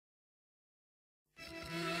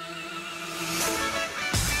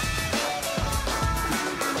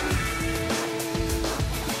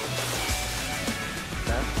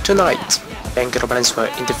Tonight, Ben plans were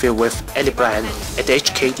interviewed with Eddie Brand at the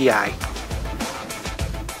HKDI.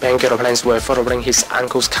 Ben plans were following his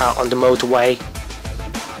uncle's car on the motorway.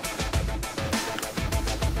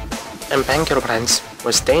 And Ben plans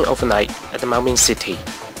were staying overnight at the MaoMing city.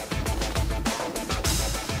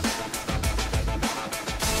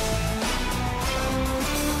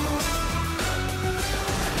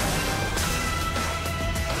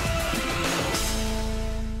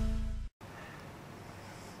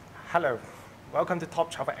 Hello, welcome to Top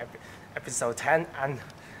Travel episode 10, and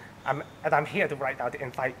I'm here to right now to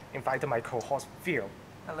invite my co-host Theo.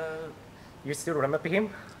 Hello. You still remember him?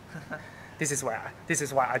 This is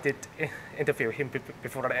why I did interview him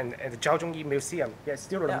before in the Zhao Zhongyi Museum. Yeah,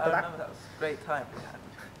 still remember that? I remember that was a great time we had.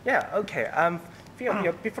 Yeah. Okay.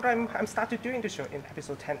 Theo, before I'm started doing the show in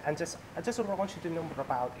episode 10, and I just want you to know more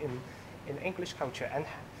about in English culture, and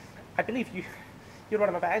I believe you don't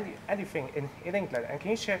remember anything in England, and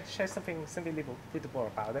can you share something little more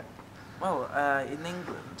about it? Well, in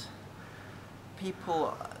England,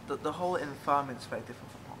 people, the whole environment is very different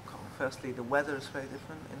from Hong Kong. Firstly, the weather is very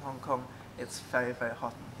different. In Hong Kong, it's very, very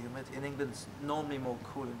hot and humid. In England, it's normally more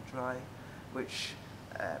cool and dry, which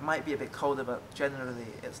might be a bit colder, but generally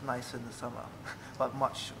it's nice in the summer, but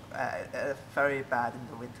very bad in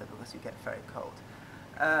the winter because you get very cold.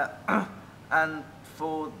 And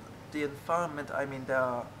for the environment, I mean, there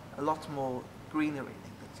are a lot more greenery in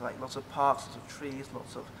England, so like lots of parks, lots of trees,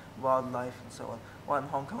 lots of wildlife and so on. While in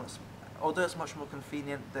Hong Kong, although it's much more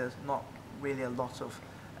convenient, there's not really a lot of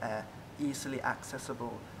easily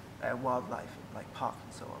accessible wildlife, like parks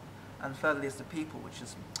and so on. And thirdly is the people, which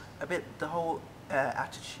is a bit, the whole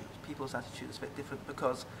people's attitude is a bit different,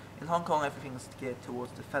 because in Hong Kong everything is geared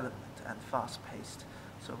towards development and fast-paced,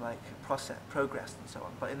 so like progress and so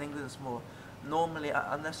on. But in England it's more, normally,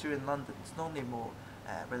 unless you're in London, it's normally more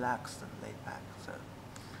relaxed and laid back, so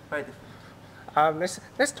very different.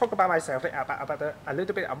 Let's talk about myself a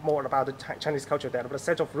little bit more about the Chinese culture. That the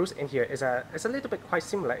set of rules in here is a little bit quite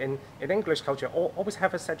similar in English culture. Always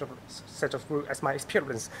have a set of rules as my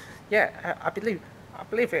experience. Yeah, I believe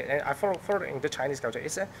it. I follow in the Chinese culture.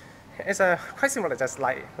 It's quite similar, just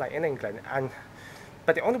like in England.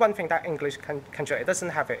 But the only one thing that English country it doesn't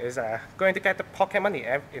have it is going to get the pocket money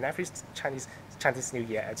in every Chinese New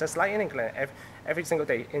Year. Just like in England, every single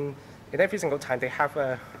day in every single time they have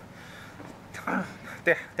a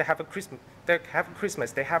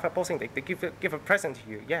Christmas. They have a Boxing Day. They give a present to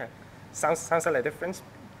you. Yeah, sounds a little different.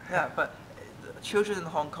 Yeah, but children in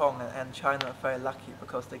Hong Kong and China are very lucky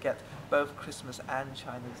because they get both Christmas and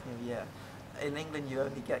Chinese New Year. In England, you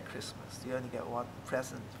only get Christmas. You only get one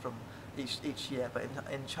present from each year, but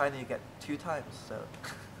in China you get 2 times. So,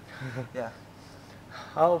 yeah.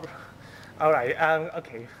 Oh, all right.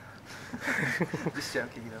 Okay. Just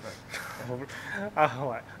joking, you know. But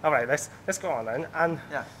all right. Let's go on then. And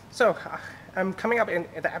yeah. So I'm coming up in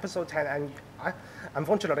the episode 10, and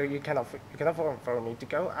unfortunately you cannot follow me to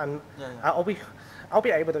go, and yeah. I'll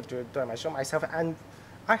be able to do my show myself. And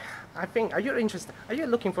I think, are you interested? Are you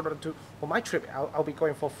looking for my trip? I'll be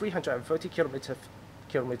going for 330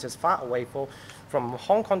 kilometers far away from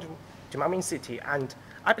Hong Kong to MaoMing City, and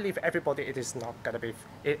I believe everybody it's not gonna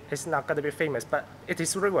be famous, but it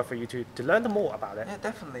is reward for you to learn more about it. Yeah,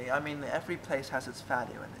 definitely. I mean, every place has its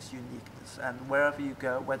value and its uniqueness, and wherever you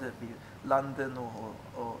go, whether it be London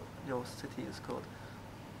or your city is called.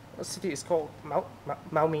 The city is called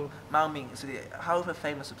MaoMing. MaoMing city. However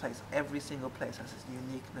famous a place, every single place has its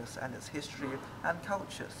uniqueness and its history and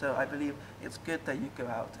culture. So I believe it's good that you go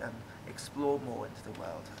out and explore more into the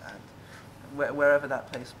world, and wherever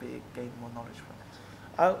that place be, gain more knowledge from it.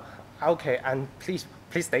 Oh, okay. And please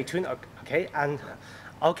stay tuned. Okay. And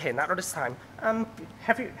okay, now this time,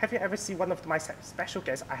 have you ever seen one of my special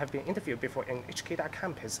guests I have been interviewed before in HKDI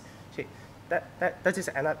campus? That is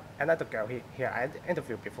another girl here I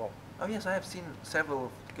interviewed before. Oh yes, I have seen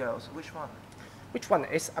several girls. Which one? Which one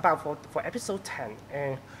is about for episode 10?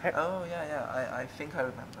 Oh yeah, I think I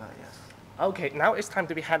remember. Yes. Okay, now it's time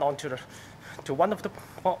to be head on to one of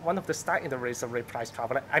the stars in the race of reprise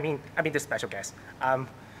traveler. I mean the special guest.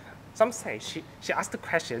 Some say she asked the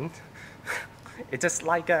question. It's just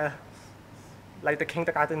like the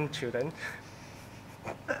kindergarten children.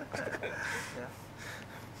 Yeah.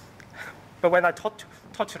 But when I talked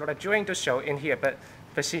to her during the show in here, but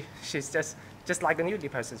she's just like a newly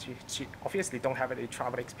person. She obviously don't have any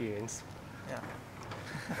travel experience. Yeah.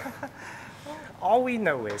 All we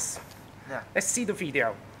know is, let's see the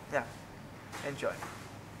video. Yeah. Enjoy.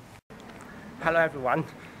 Hello everyone.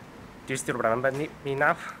 Do you still remember me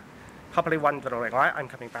now? Probably wondering why I'm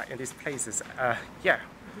coming back in these places. Yeah,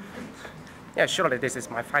 surely this is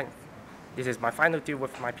my this is my final deal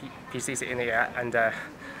with my PCs in here, and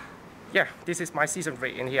yeah, this is my season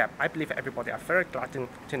 3 in here. I believe everybody are very glad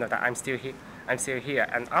to know that I'm still here.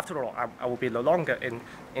 And after all, I will be no longer in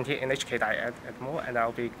here in HK anymore, and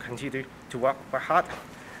I'll be continue to work hard,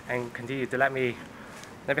 and continue to let me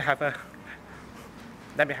have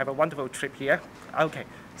a wonderful trip here. Okay,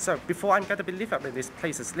 so before I'm gonna be living in these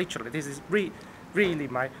places, literally, this is really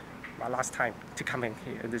my last time to come in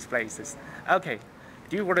here in these places. Okay,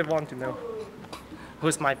 do you really want to know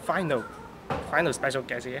who's my final special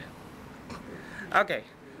guest here? Okay,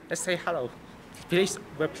 let's say hello. Please,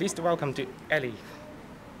 we're pleased to welcome to Ellie.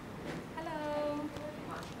 Hello.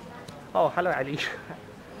 Oh, hello, Ellie.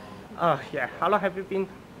 Oh, yeah. How long have you been?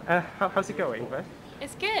 How's it going? Right?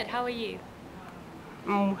 It's good. How are you?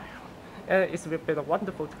 It's been a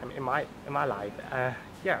wonderful time in my life.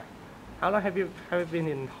 Yeah. How long have you been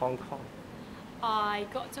in Hong Kong? I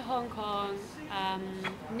got to Hong Kong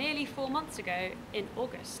nearly 4 months ago in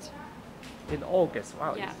August. In August.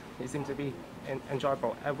 Wow. Yeah. It seems to be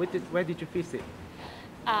enjoyable. Where did you visit?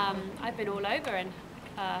 I've been all over in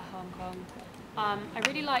Hong Kong. I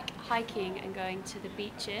really like hiking and going to the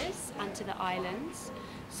beaches and to the islands.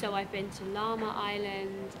 So I've been to Lama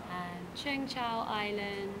Island and Cheung Chau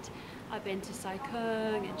Island. I've been to Sai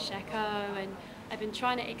Kung and Sheko, and I've been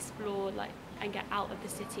trying to explore and get out of the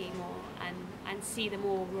city more and see the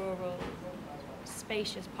more rural,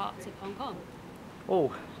 spacious parts of Hong Kong.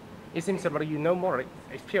 Oh, it seems that you know more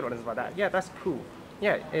experience about that. Yeah, that's cool.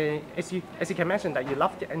 Yeah, as you can mention that you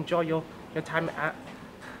love to enjoy your time at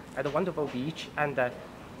a wonderful beach, and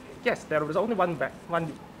yes, there was only one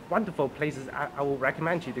wonderful places I will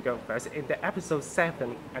recommend you to go first. In the episode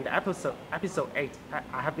 7 and the episode 8,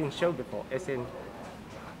 I have been shown before. It's in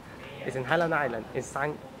Hainan Island, in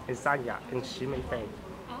Sanya, in Shimei-Fei.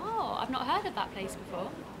 Oh, I've not heard of that place before.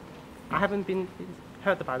 I haven't been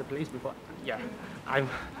heard about the place before. Yeah, I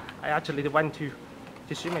actually went to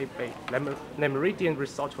Shimei-Fei. The Meridian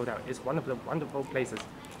Resort Hotel is one of the wonderful places.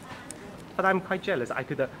 But I'm quite jealous. I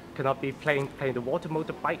cannot be playing the water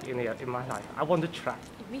motorbike in here in my life. I want to try.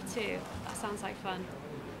 Me too. That sounds like fun.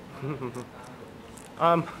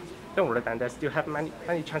 Don't worry, then. There still have many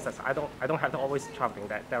chances. I don't have to always traveling.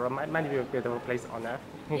 There are many beautiful places on Earth.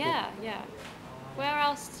 Yeah. Where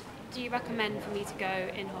else do you recommend for me to go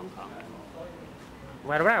in Hong Kong?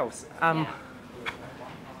 Where else? Yeah.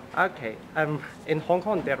 Okay. In Hong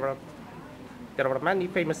Kong, there are many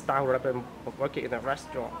famous style rappers working in a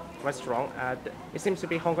restaurant. It seems to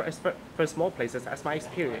be Hong Kong is for small places, as my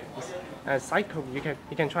experience. Cycle, you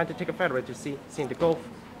can try to take a ferry to see the golf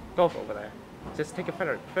over there. Just take a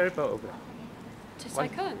ferry boat over there. To Sai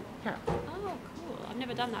Kung? Yeah. Oh, cool. I've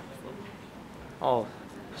never done that before. Oh,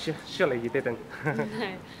 surely you didn't.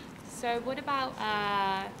 No. So what about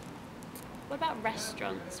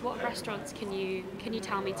restaurants? What restaurants can you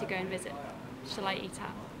tell me to go and visit? Shall I eat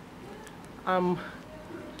out?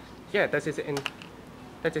 Yeah, that is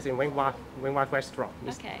in Wing Wai restaurant.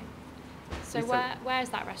 Okay. So it's where is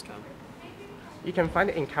that restaurant? You can find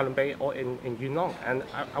it in Kowloon Bay or in Yunnan, and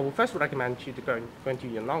I will first recommend you to go to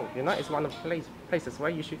Yunnan. Yunnan is one of the places where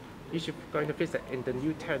you should go to visit in the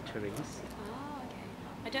new territories. Oh, okay.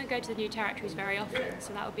 I don't go to the new territories very often,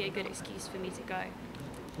 so that would be a good excuse for me to go.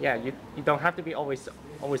 Yeah, you don't have to be always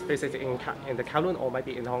visit in the Kowloon or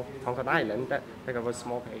maybe in Hong Kong Island. That are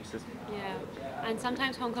small places. Yeah, and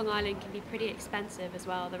sometimes Hong Kong Island can be pretty expensive as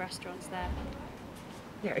well. The restaurants there.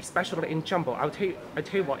 Yeah, especially in Jumbo. I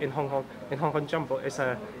tell you what, in Hong Kong Jumbo it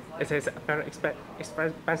is very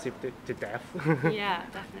expensive to death. Yeah,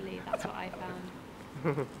 definitely. That's what I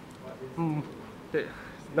found.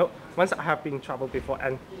 Once I have been traveled before,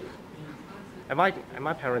 and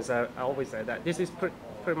my parents always say that this is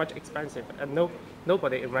pretty much expensive, and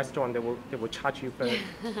nobody in restaurant they will charge you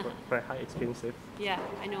for high expensive. Yeah,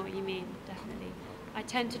 I know what you mean. Definitely. I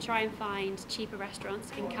tend to try and find cheaper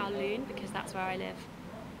restaurants in Kowloon because that's where I live.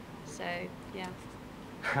 So yeah.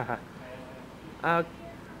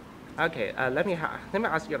 Okay. Let me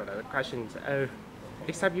ask you another question.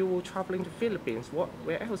 Except you were traveling to Philippines,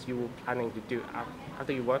 where else you were planning to do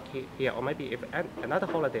after you work here, or maybe if another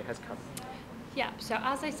holiday has come? Yeah, so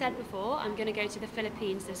as I said before, I'm going to go to the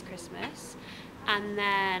Philippines this Christmas, and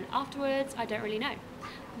then afterwards, I don't really know.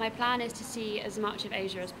 My plan is to see as much of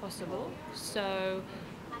Asia as possible, so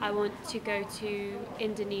I want to go to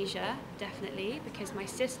Indonesia, definitely, because my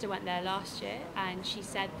sister went there last year, and she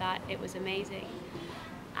said that it was amazing.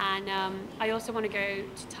 And I also want to go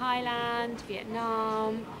to Thailand,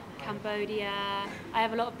 Vietnam, Cambodia. I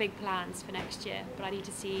have a lot of big plans for next year, but I need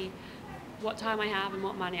to see what time I have and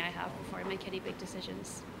what money I have before I make any big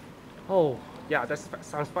decisions. Oh, yeah, that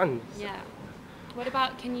sounds fun. Yeah. What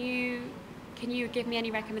about, can you can you give me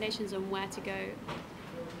any recommendations on where to go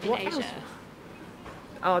in What Asia? else?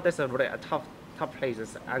 Oh, that's a really tough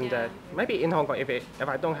places, and Yeah. maybe in Hong Kong, if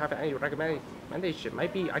I don't have any recommendation,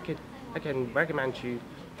 maybe I can recommend you.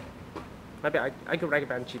 Maybe I could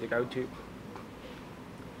recommend you to go to.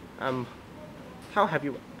 How have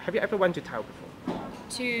you ever went to Taiwan before?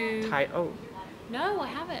 To Taiwan. No, I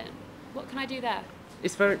haven't. What can I do there?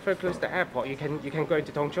 It's very close to the airport. You can go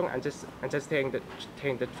into Tongchong and just take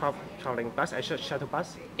the traveling bus, a shuttle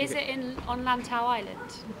bus. Is it on Lantau Island?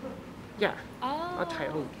 Yeah. Oh.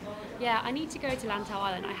 Taiwan. Yeah, I need to go to Lantau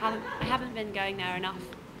Island. I haven't been going there enough.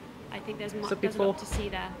 I think there's So there's a lot to see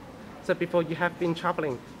there. So before you have been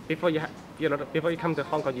traveling, before you come to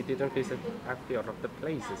Hong Kong, you didn't visit a few of the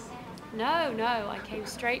places. No, I came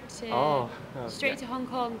straight to yeah. to Hong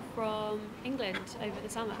Kong from England over the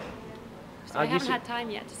summer. So Ah, I you haven't should- had time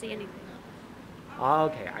yet to see anything. Oh,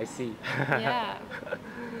 okay, I see. Yeah.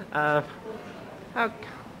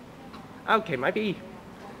 Okay, maybe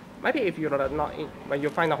if you're not when you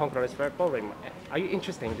find out Hong Kong is very boring, are you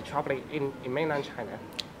interested in traveling in mainland China?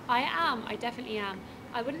 I am. I definitely am.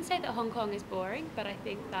 I wouldn't say that Hong Kong is boring, but I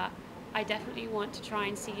think that I definitely want to try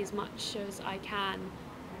and see as much as I can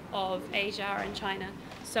of Asia and China.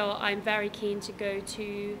 So I'm very keen to go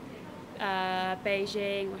to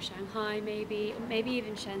Beijing or Shanghai, maybe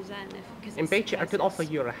even Shenzhen. Because In Beijing, I could offer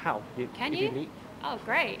you a help. Can if you? need. Oh,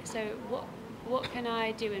 great. So what can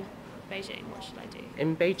I do in Beijing? What should I do?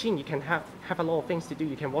 In Beijing, you can have a lot of things to do.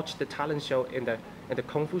 You can watch the talent show in the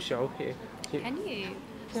Kung Fu show here. Can you?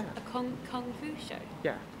 Yeah. A kung fu show?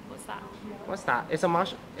 Yeah. What's that? What's that?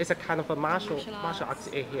 It's a kind of a martial arts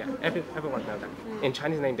here. Everyone knows that. In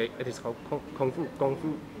Chinese name, it is called Kung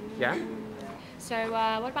Fu. Yeah. So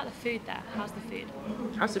what about the food there? How's the food?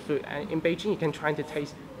 How's the food? In Beijing, you can try to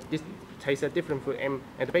taste a different food in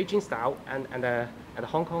the Beijing style and the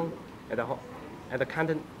Hong Kong and the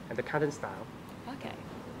Canton style. Okay.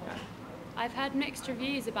 Yeah. I've heard mixed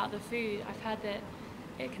reviews about the food. I've heard that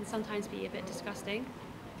it can sometimes be a bit disgusting.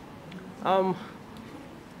 Don't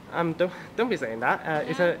be saying that.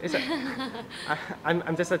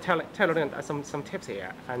 I'm just telling some tips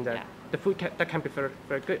here, and Yeah. the food that can be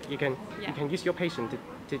very good. You can use your patience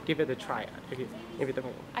to give it a try if you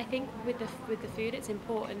don't. I think with the food, it's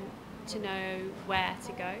important to know where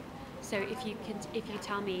to go. So if you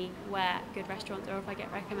tell me where good restaurants are, or if I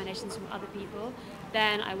get recommendations from other people,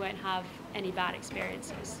 then I won't have any bad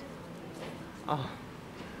experiences.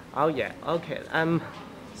 Oh yeah. Okay.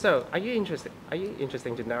 So are you interested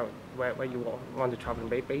to know where you want to travel in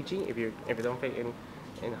Beijing if you don't think in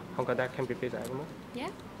Hong Kong that can be visited anymore? Yeah.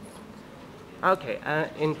 Okay.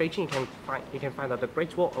 In Beijing you can find out the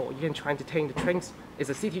Great Wall, or you can try to take the trains. It's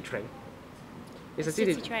a city train. It's a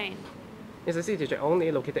city train. It's a city train only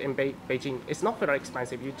located in Beijing. It's not very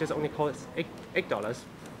expensive. You just only cost $8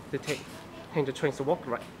 to take the trains to walk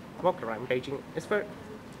around Beijing. It's very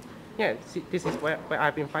see, this is where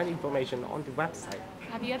I've been finding information on the website.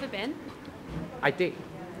 Have you ever been? I did.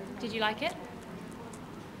 Did you like it?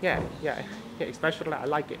 Yeah. Especially I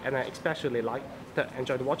like it, and I especially like to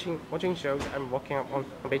enjoy watching shows and walking on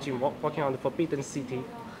Beijing, walking on the Forbidden City.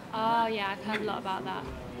 Oh yeah, I've heard a lot about that.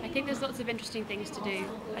 I think there's lots of interesting things to do.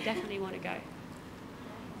 I definitely want to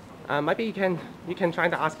go. Maybe you can try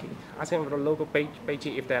to ask the local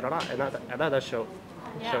Beijing if there are another show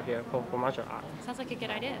here for martial art. Sounds like a good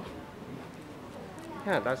idea.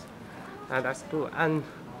 Yeah, that's cool. And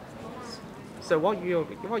so what you're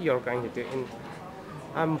going to do in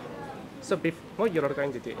what you're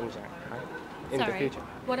going to do in Shanghai in the future?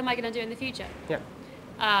 What am I going to do in the future? Yeah.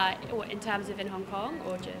 What, in terms of in Hong Kong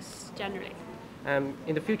or just generally?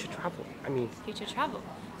 In the future travel, I mean. Future travel.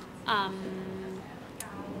 I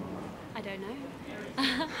don't know.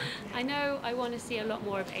 I know I want to see a lot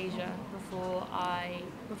more of Asia before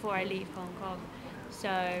I leave Hong Kong. So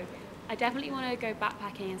I definitely want to go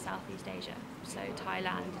backpacking in Southeast Asia, so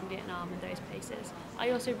Thailand and Vietnam and those places. I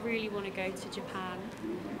also really want to go to Japan.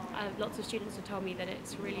 Lots of students have told me that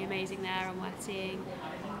it's really amazing there and worth seeing.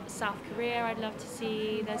 South Korea I'd love to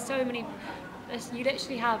see. There's so many, you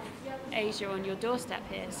literally have Asia on your doorstep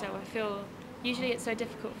here, so I feel usually it's so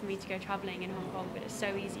difficult for me to go travelling in Hong Kong, but it's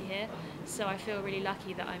so easy here. So I feel really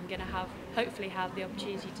lucky that I'm going to hopefully have the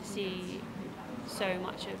opportunity to see so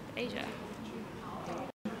much of Asia.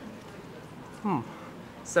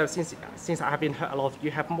 So since I have been heard a lot,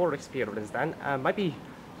 you have more experience then. Maybe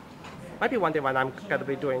one day when I'm gonna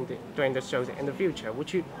be doing the shows in the future,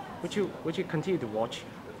 would you continue to watch?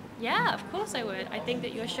 Yeah, of course I would. I think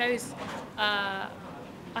that your shows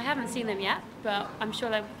I haven't seen them yet, but I'm sure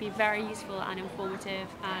they'll be very useful and informative,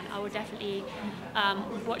 and I will definitely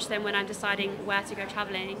watch them when I'm deciding where to go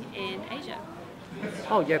traveling in Asia.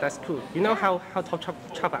 Oh yeah, that's cool. You know how Top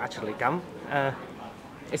Travel actually come?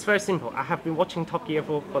 It's very simple. I have been watching Top Gear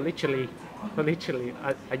for literally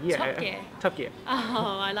a year. Top Gear? Top Gear.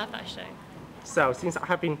 Oh, I love that show. So since I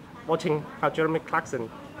have been watching how Jeremy Clarkson,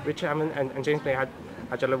 Rich Hammond, and James May are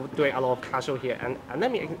actually doing a lot of car show here, and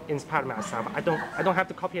let me inspire myself. I don't have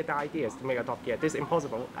to copy the ideas to make a Top Gear. This is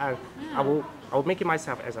impossible. And I will make it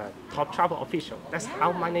myself as a Top Travel official. That's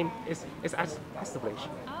how my name is established.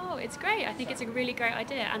 Oh, it's great. I think it's a really great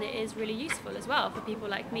idea, and it is really useful as well for people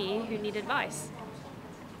like me who need advice.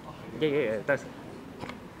 Yeah, that's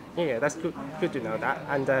good to know that.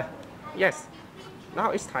 And yes,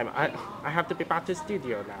 now it's time. I have to be back to the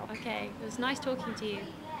studio now. Okay, it was nice talking to you.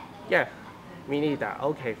 Yeah, me neither.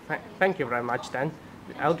 Okay, thank you very much then.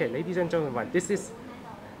 Okay, ladies and gentlemen, this is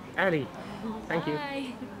Ellie. Thank you.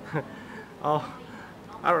 Bye. Oh,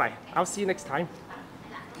 all right. I'll see you next time.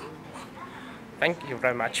 Thank you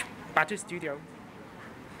very much. Back to the studio.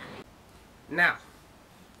 Now,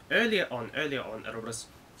 earlier on,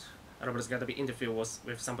 Robert's got to be interviewed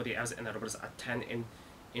with somebody else, and Robert's attend in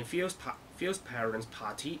Theo's parents'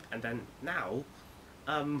 party, and then now,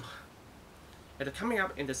 coming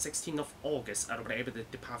up in the 16th of August, I will be able to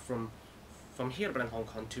depart from here in Hong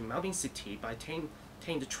Kong to MaoMing City by taking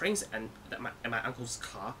the trains and my uncle's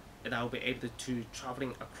car, and I will be able to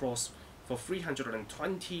traveling across for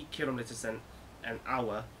 320 kilometers an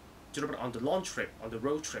hour, on the long trip, on the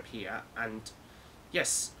road trip here. And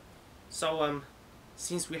yes, so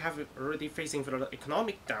since we have already facing for the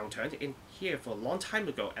economic downturn in here for a long time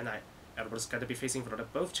ago, and I was going to be facing for the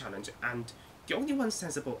both challenge, and the only one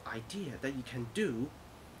sensible idea that you can do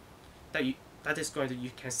you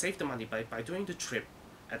can save the money by doing the trip,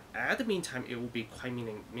 and at the meantime it will be quite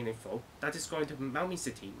meaningful. That is going to MaoMing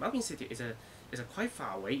City. MaoMing City is a quite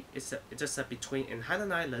far away. It's just between in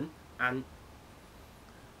Hainan Island and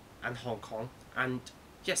Hong Kong. And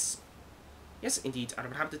yes, indeed, I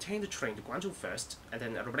will have to take the train to Guangzhou first, and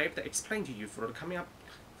then I will be able to explain to you for the coming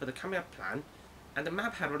up plan. And the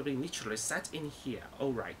map had already been literally set in here.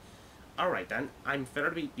 Alright then, I'm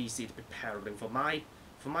very busy to preparing for my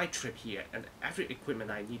trip here, and every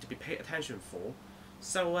equipment I need to be paid attention for.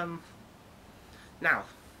 So now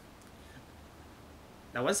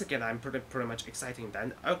once again, I'm pretty much exciting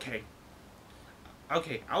then. Okay,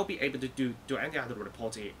 I'll be able to do any other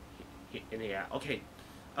reporting in here. Okay,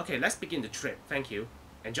 let's begin the trip. Thank you.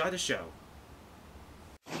 Enjoy the show.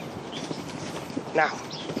 Now,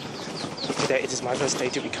 today it is my first day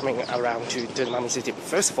to be coming around to the MaoMing City. But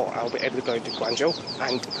first of all, I'll be able to go to Guangzhou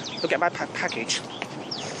and look at my package.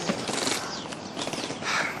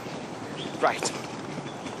 Right.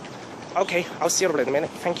 Okay, I'll see you in a minute.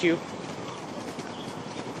 Thank you.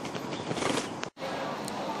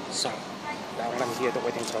 So, now I'm here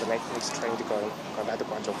waiting for the next train to go back to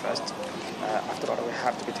Guangzhou first. After all, we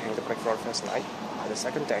have to be taking the break for the first night. And the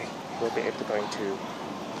second day, we'll be going to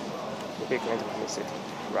MaoMing City.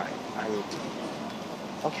 Right, and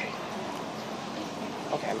okay,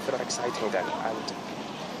 I'm feeling exciting then, and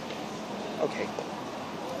okay,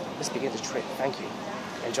 let's begin the trip. Thank you.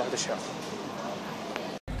 Enjoy the show.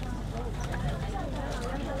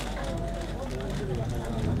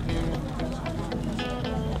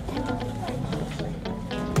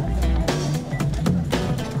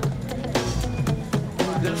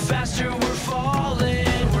 The faster we're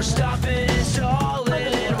falling, we're stopping and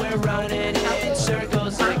stalling, we're running in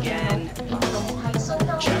circles again.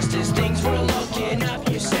 Just as things were looking up,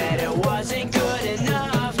 you said it wasn't good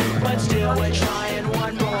enough, but still we're trying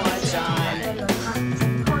one more time.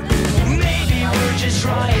 Maybe we're just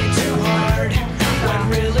trying too hard, when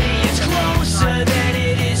really it's closer than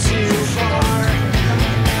it is too far.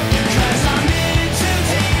 'Cause I'm in too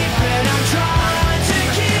deep and I'm trying to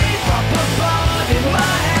keep up above in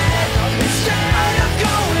my head instead of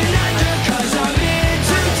going under. 'Cause I'm in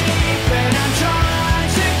too deep and I'm trying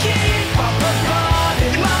to keep up above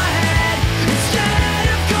in my head instead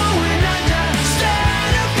of going under.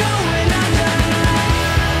 Instead of going under.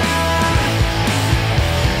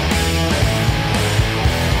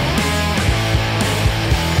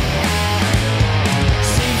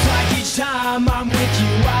 Seems like each time I'm with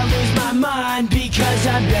you I lose my mind, because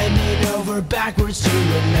I'm bending over backwards to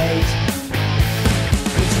relate.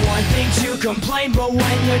 It's one thing to complain, but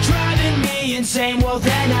when you're driving me insane, well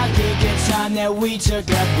then I think it's time that we took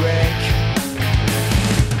a break.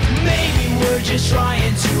 Maybe we're just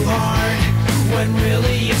trying too hard, when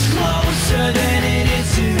really it's closer than it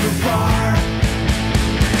is too far.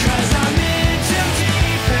 'Cause I'm in too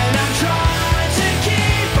deep and I'm trying to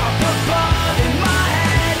keep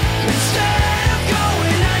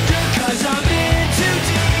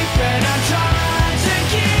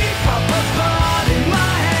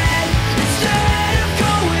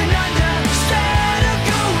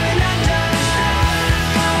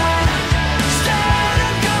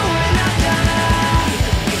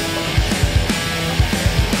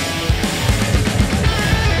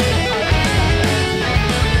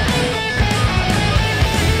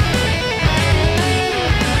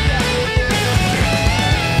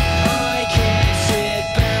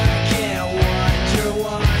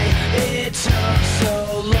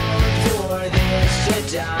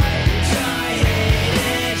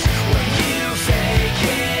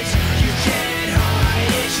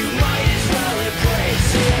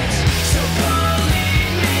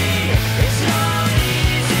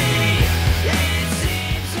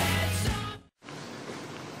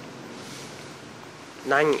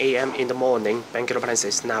 9 a.m. in the morning. Bangalore Palace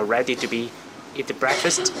is now ready to be eat the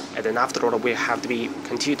breakfast, and then after all we have to be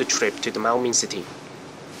continue the trip to the MaoMing city.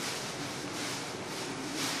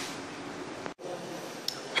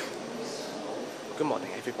 Good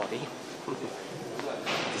morning, everybody.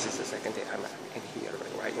 This is the second day I'm in here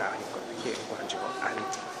right now. I'm here in Guangzhou, and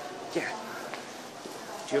yeah,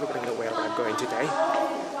 do you already know where I'm going today?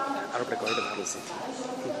 I'm going to the MaoMing city.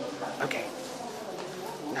 Okay,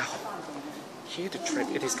 now here the trip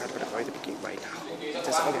it is kind of going to begin right now. It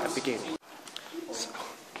is only a beginning. So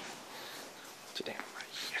today I'm right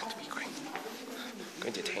here to be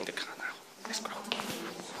going to take the car now. Let's go.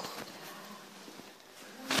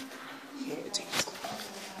 Here it is.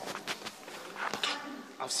 Okay,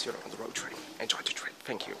 I'll see you on the road trip. Enjoy the trip.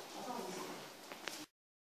 Thank you.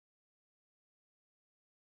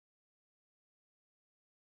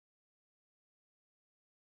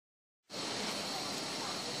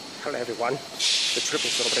 Hello everyone. The trip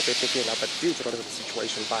is a little bit begin now, but due to the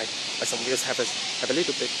situation, by some wheels have a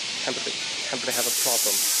little bit temporarily have a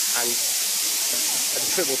problem, and the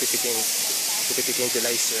trip will be begin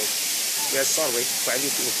delayed soon. We are sorry for any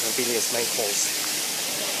inconvenience may cause.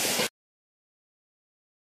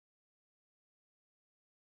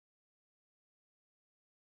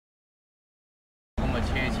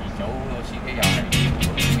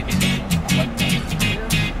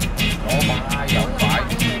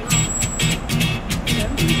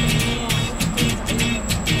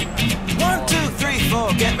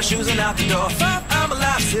 Get my shoes and out the door. 5, I'm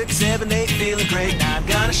alive. 6, 7, 8, feeling great. 9,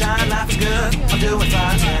 gonna shine, life is good. I'm doing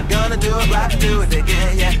 5, 10, gonna do it right, do it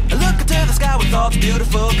again, yeah. I look into the sky with all the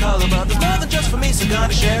beautiful color, but there's more than just for me, so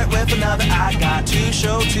gonna share it with another. I got to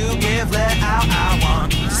show, to give, let out, I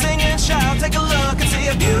want to sing and shout. Take a look and see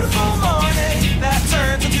a beautiful morning that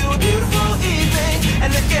turns into a beautiful evening,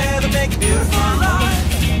 and together make a beautiful life.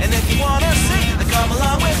 And if you wanna sing, then come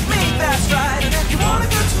along with me, that's right. And if you want a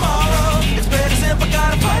good tomorrow, it's pretty simple,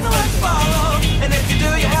 gotta find a way to follow. And if you do,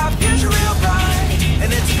 you have a future real bright.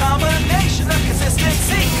 And it's a combination of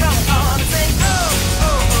consistency. Come on and sing, oh,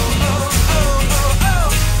 oh, oh, oh, oh, oh,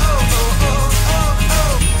 oh, oh, oh, oh,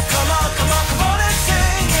 oh. Come on, come on, come on and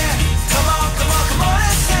sing, yeah. Come on, come on, come on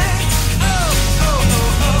and sing. Oh, oh,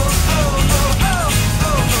 oh, oh, oh, oh, oh,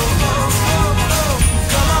 oh, oh, oh, oh.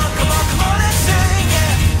 Come on, come on, come on and sing,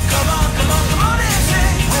 yeah. Come on, come on, come on and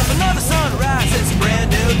sing. With another sunrise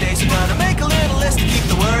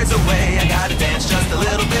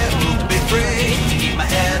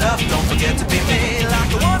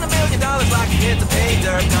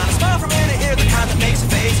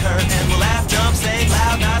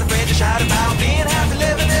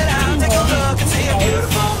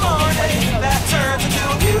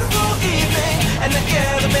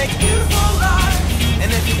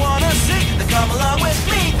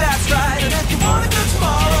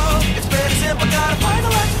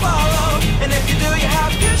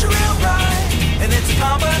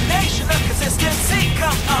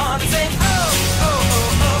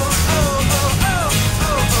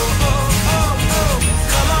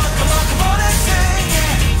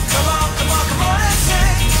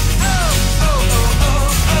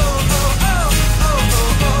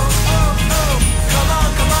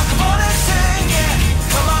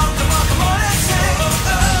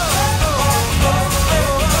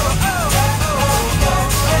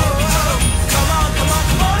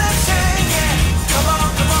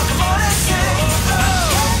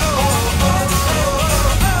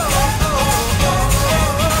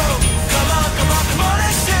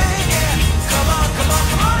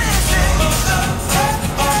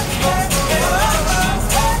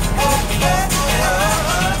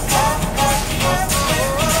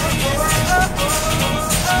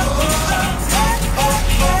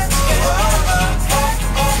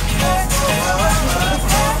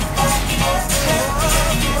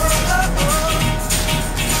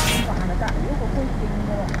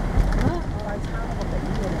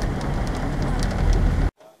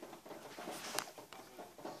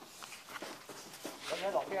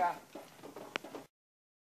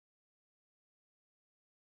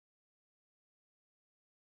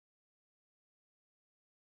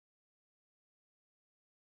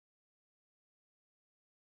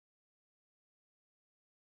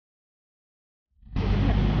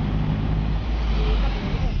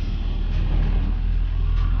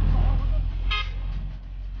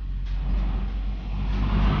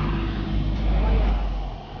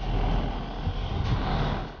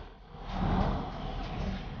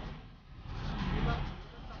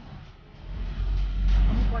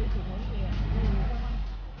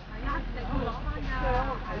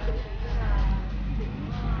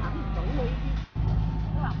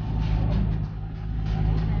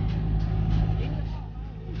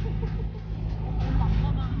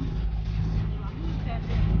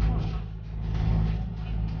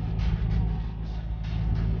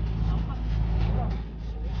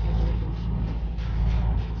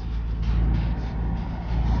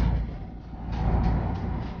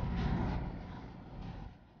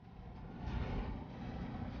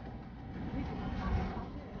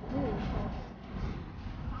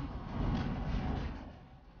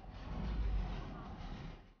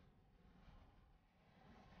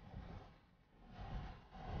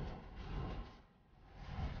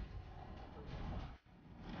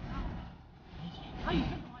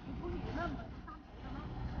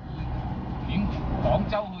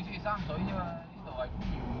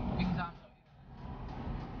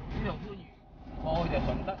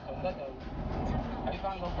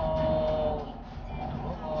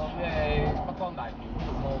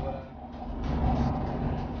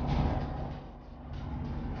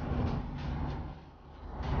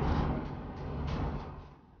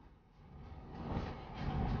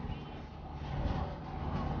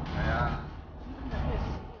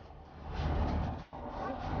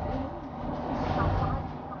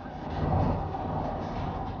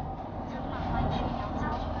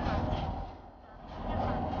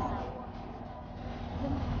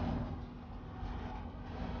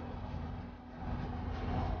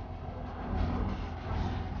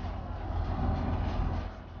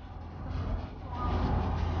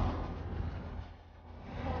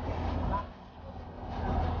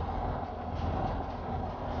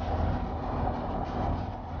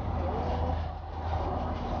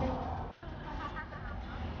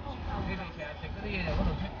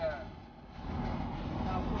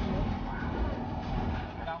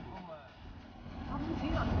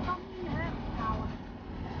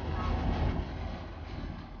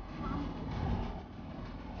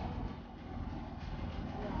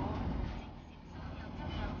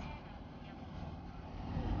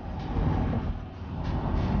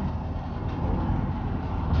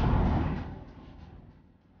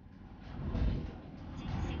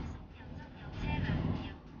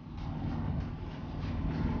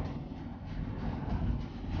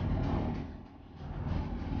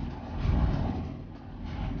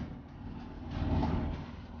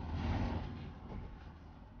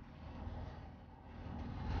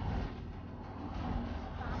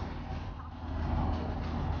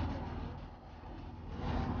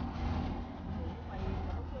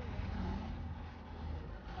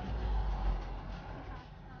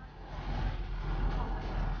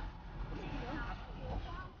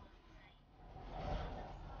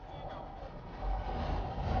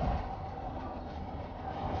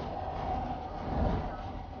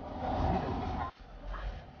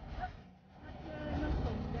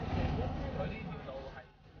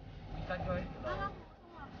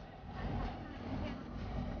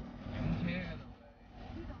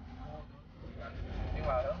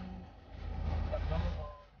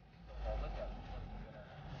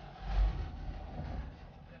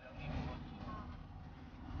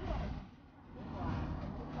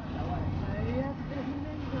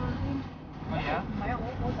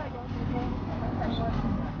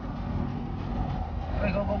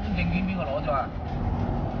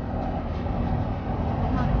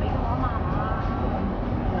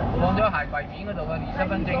鞋櫃面嗰度嘅20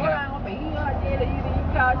分鐘嘅。我俾咗阿姐你依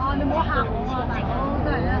家。哦，你唔好嚇我啊，大佬，真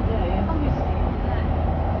係咧，心血死真係。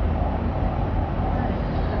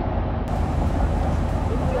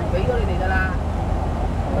俾咗你哋㗎啦。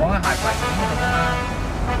我喺鞋櫃面嗰度啊嘛。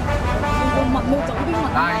我問到左邊問。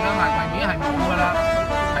但係而家鞋櫃面係冇㗎啦，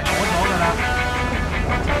係攞咗㗎啦。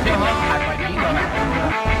即係喺鞋櫃面度係冇㗎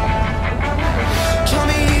啦。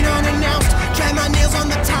Coming unannounced, drag my nails on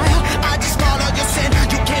the tile. I just follow your scent,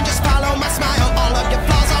 you can't just follow my smile. All of your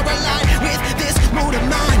flaws are aligned with this mood of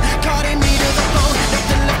mine. Cutting me to the bone,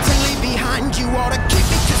 nothing left to leave behind. You ought to keep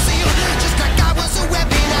me concealed, just like I was a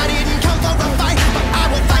weapon. I didn't come for a fight, but I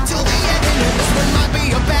will fight till the end. And this one might be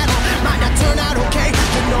a battle, might not turn out okay.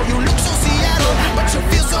 You know you look so Seattle, but you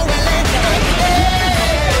feel so LA.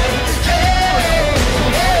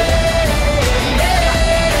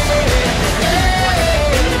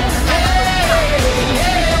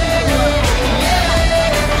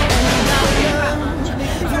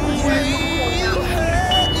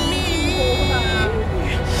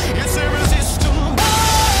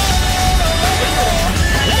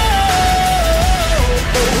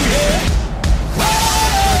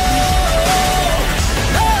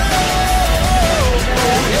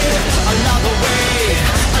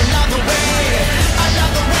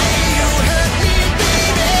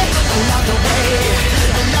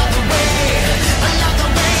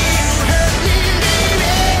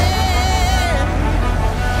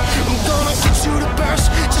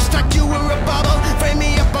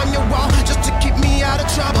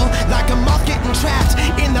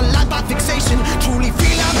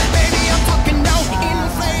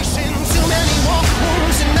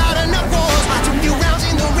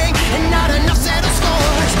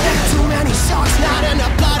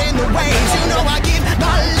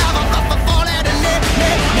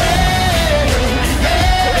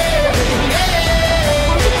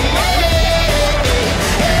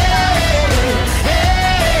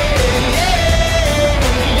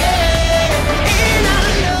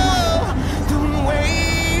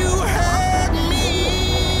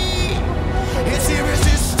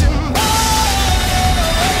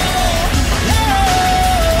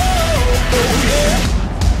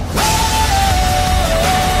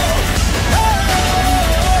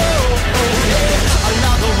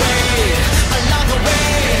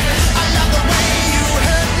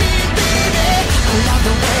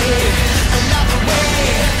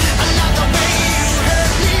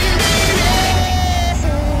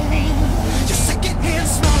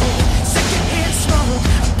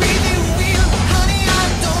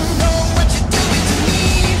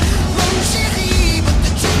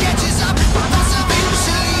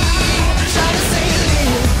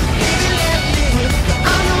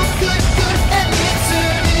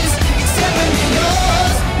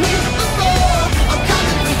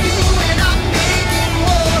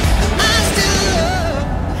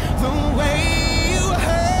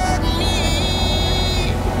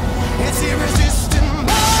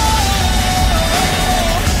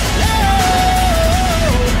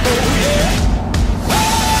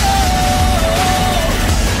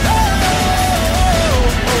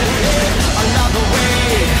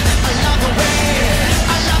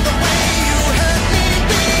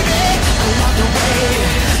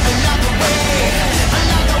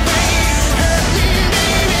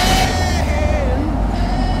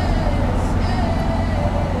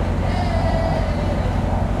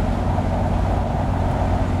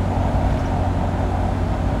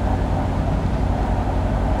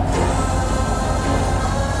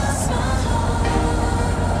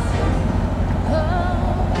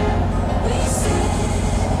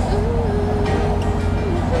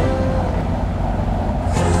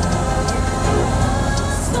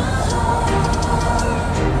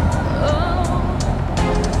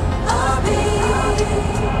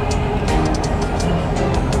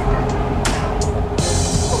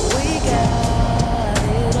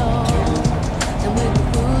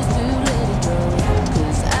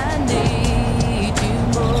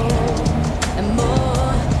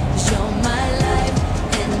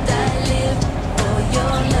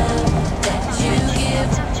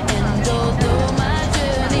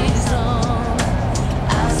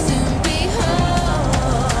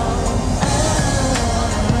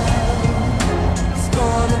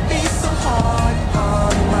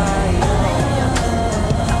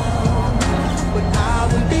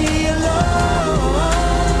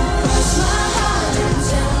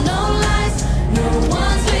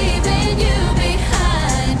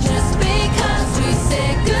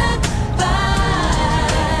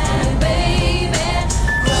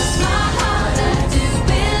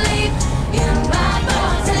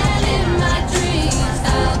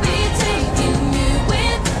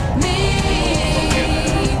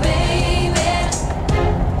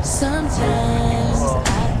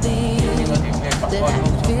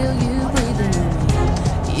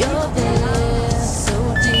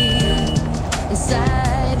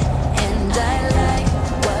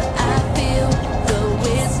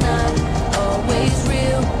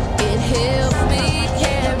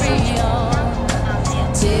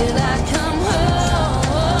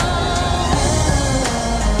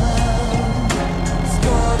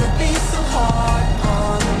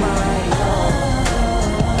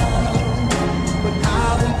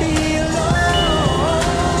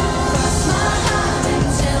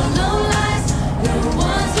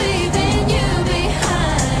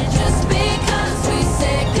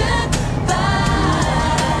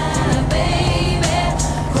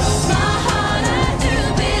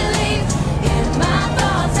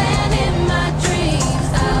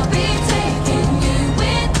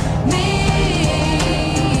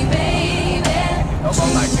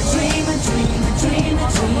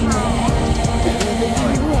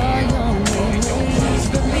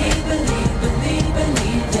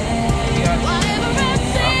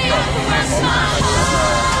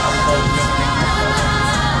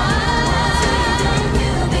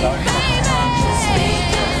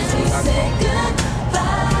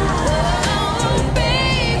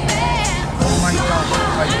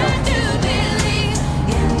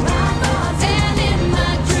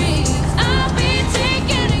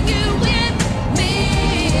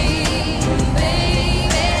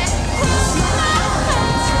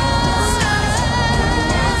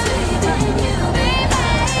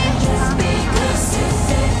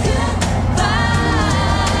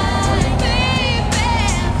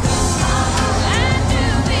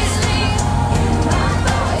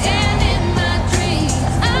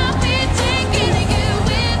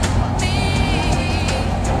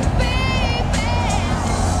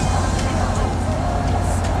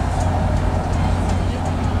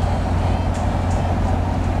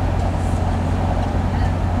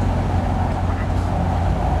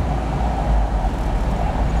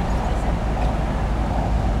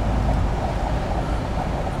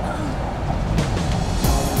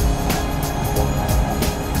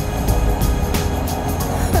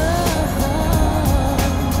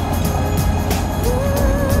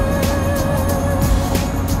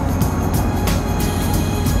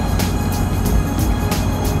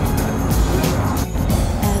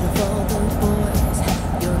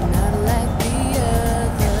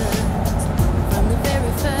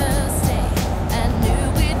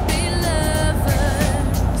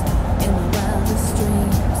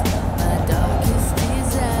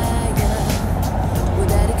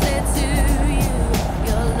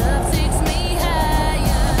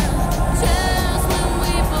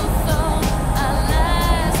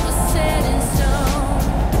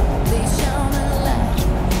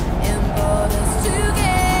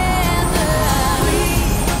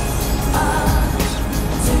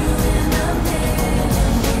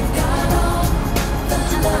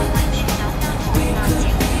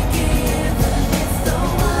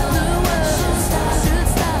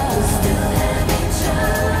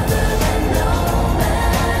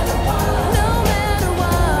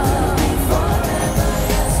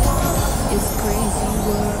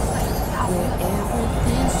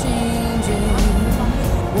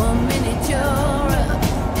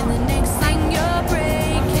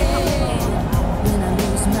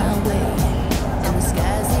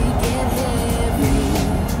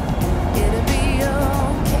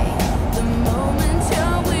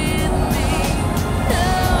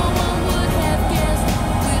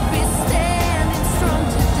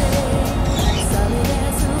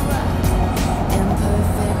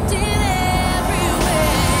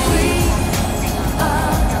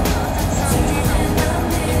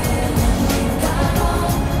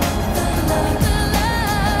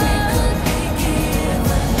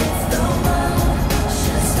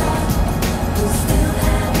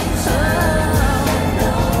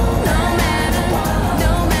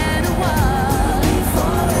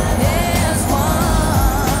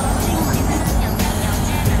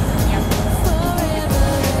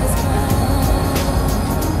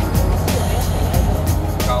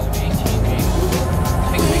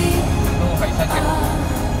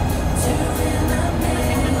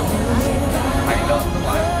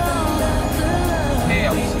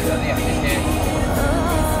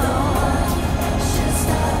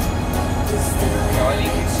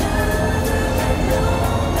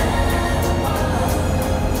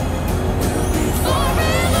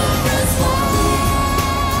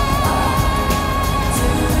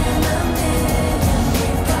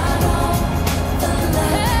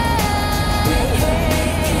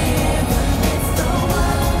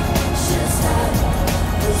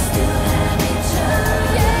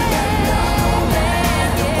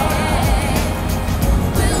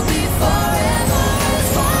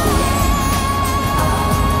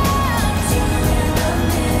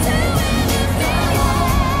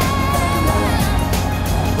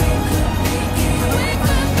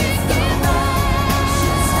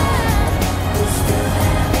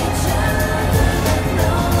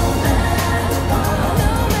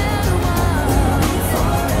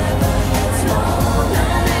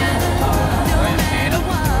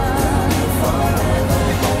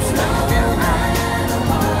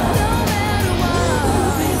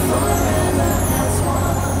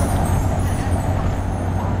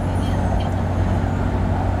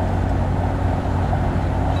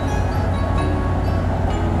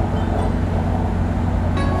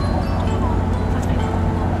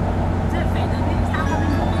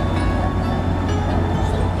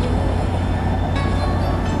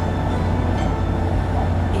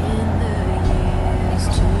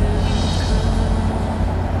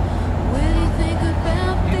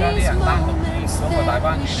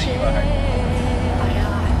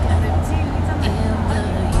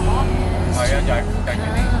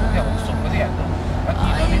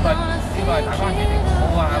 個係大關係定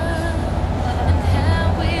好啊？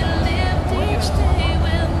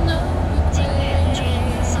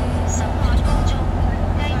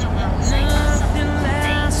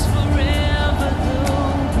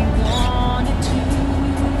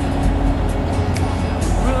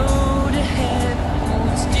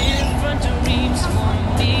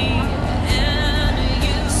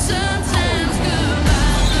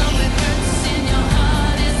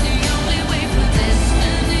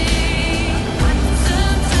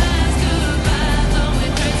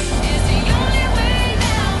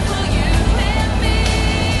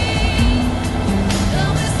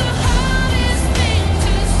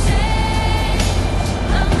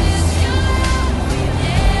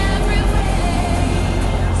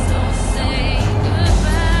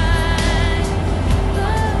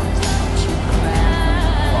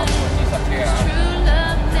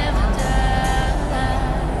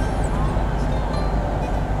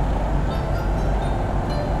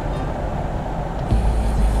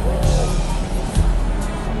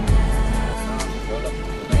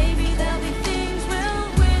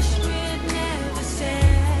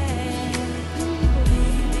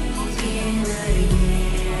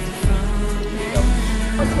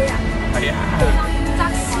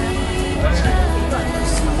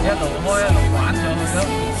一路開一路玩上去咯，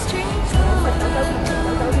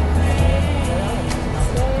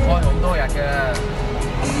開好多日嘅。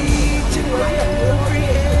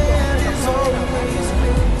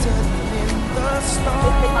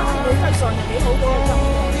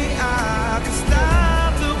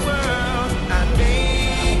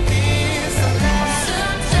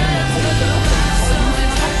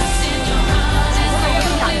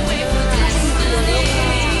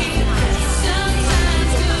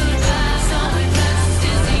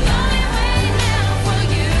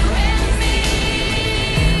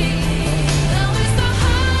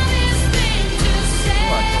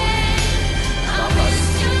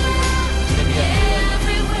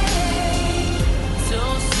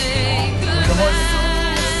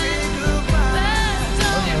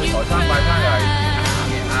山拜山又係行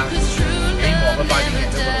啊，希望佢快啲完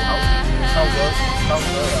咗個路口，收咗又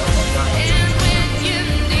台山。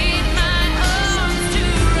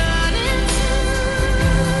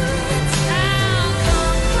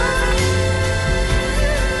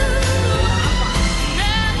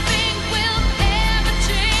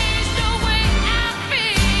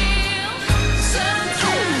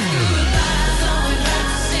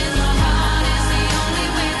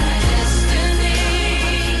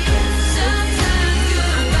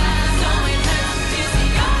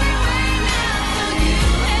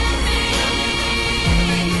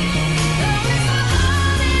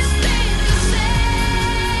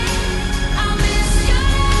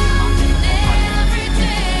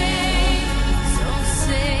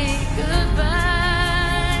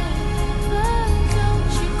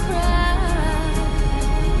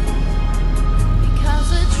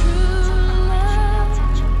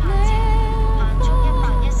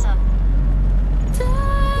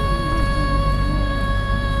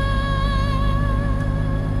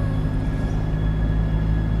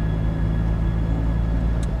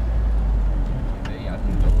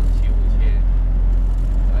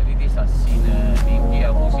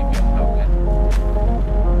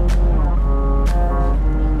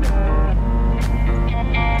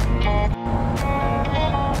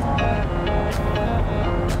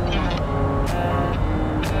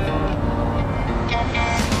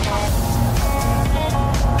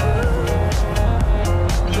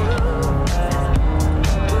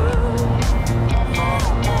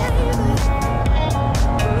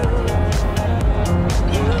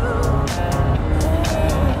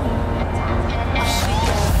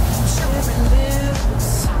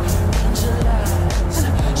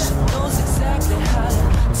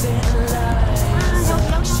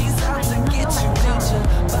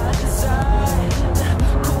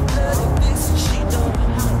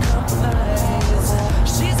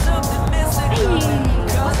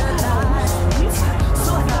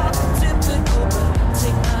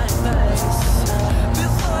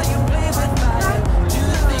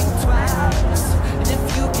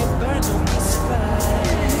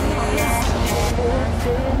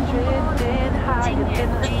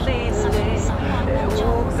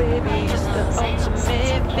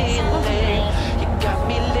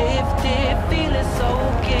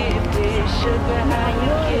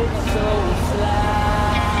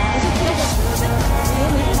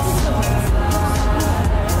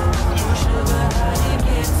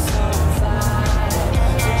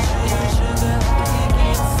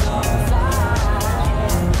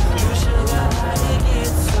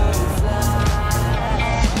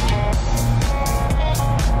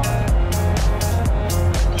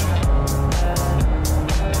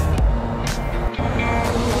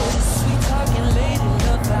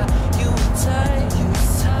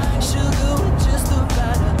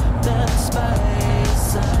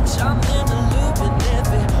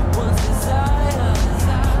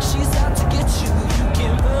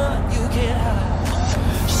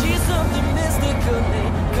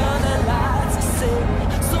eventually gonna lie to say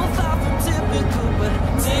so far from typical, but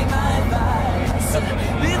take my advice.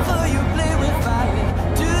 Before you play with fire,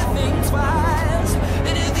 do think twice.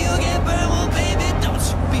 And if you get burned, well baby, don't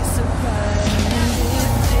you be surprised.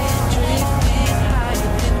 Drifting higher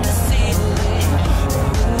than the ceiling.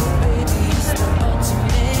 Oh baby, it's the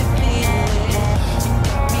ultimate feeling. You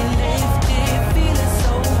got me lifted, feeling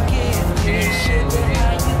so gifted. Sugar,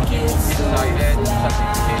 how you get so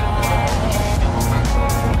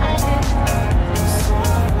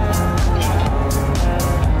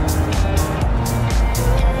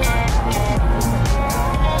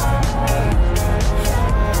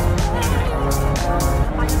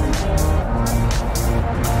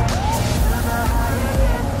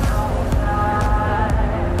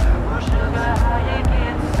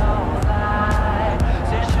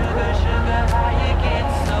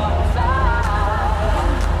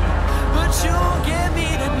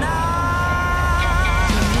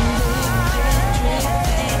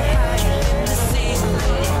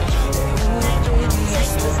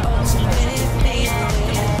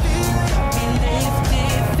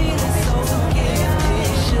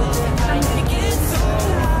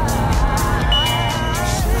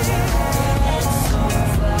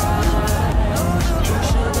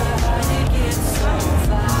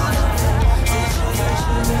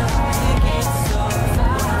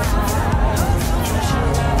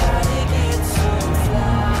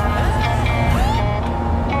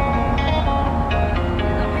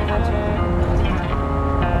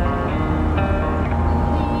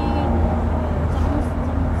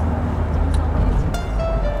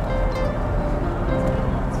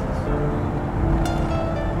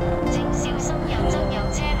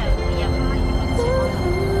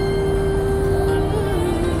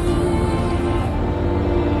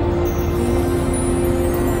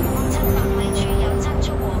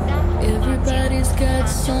Everybody's got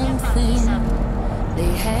something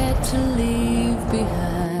they had to leave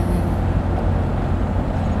behind.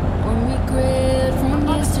 One regret from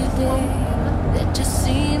yesterday that just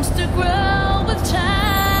seems to grow with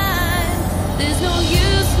time. There's no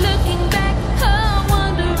use looking back or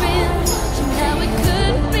wondering how it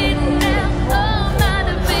could be now or might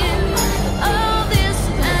have been. All this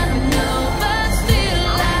I know, but still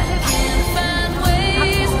I can't find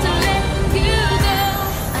ways to let you go.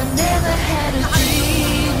 I never had a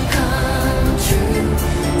dream come true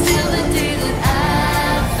till the day that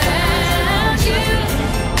I found you.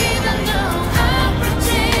 Even though I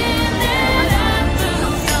pretend that I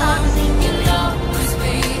moved on, you'll always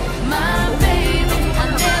be my baby. I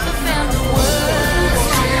never found the words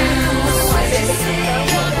to say.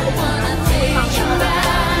 You're the one I think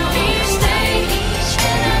about each day,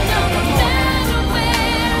 and I know no matter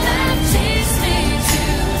where life takes me to,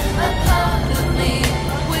 a part of me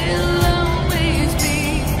will always be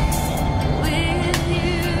with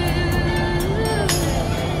you.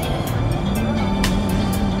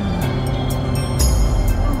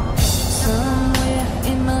 Somewhere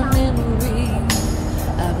in my memory,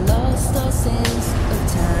 I've lost all sense of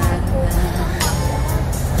time.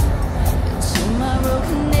 And tomorrow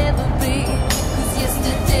can never be, 'cause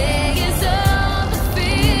yesterday is all that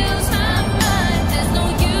fills my mind. There's no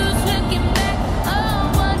use looking back or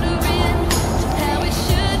wondering how it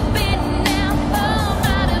should be now or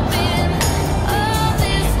might have been. All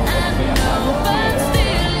this I know, but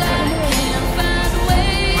still I can't find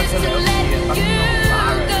ways to let you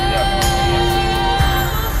go.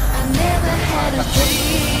 I never had a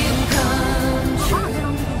dream come true.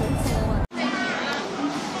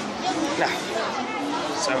 Now,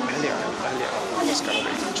 so earlier I was going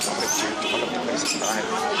to travel to one of the places that I have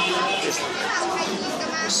visited.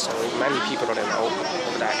 So many people don't know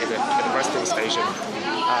over there in the resting station.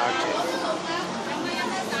 Okay.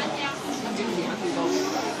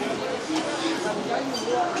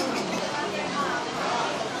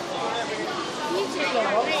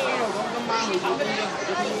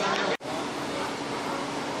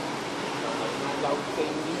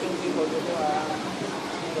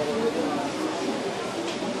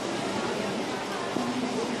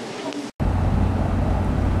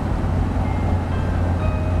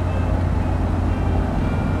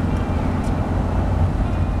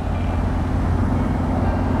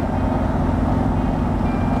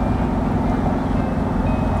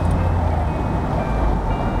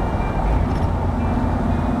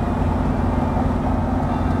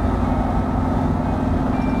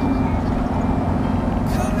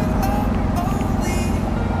 Coming up only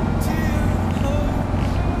to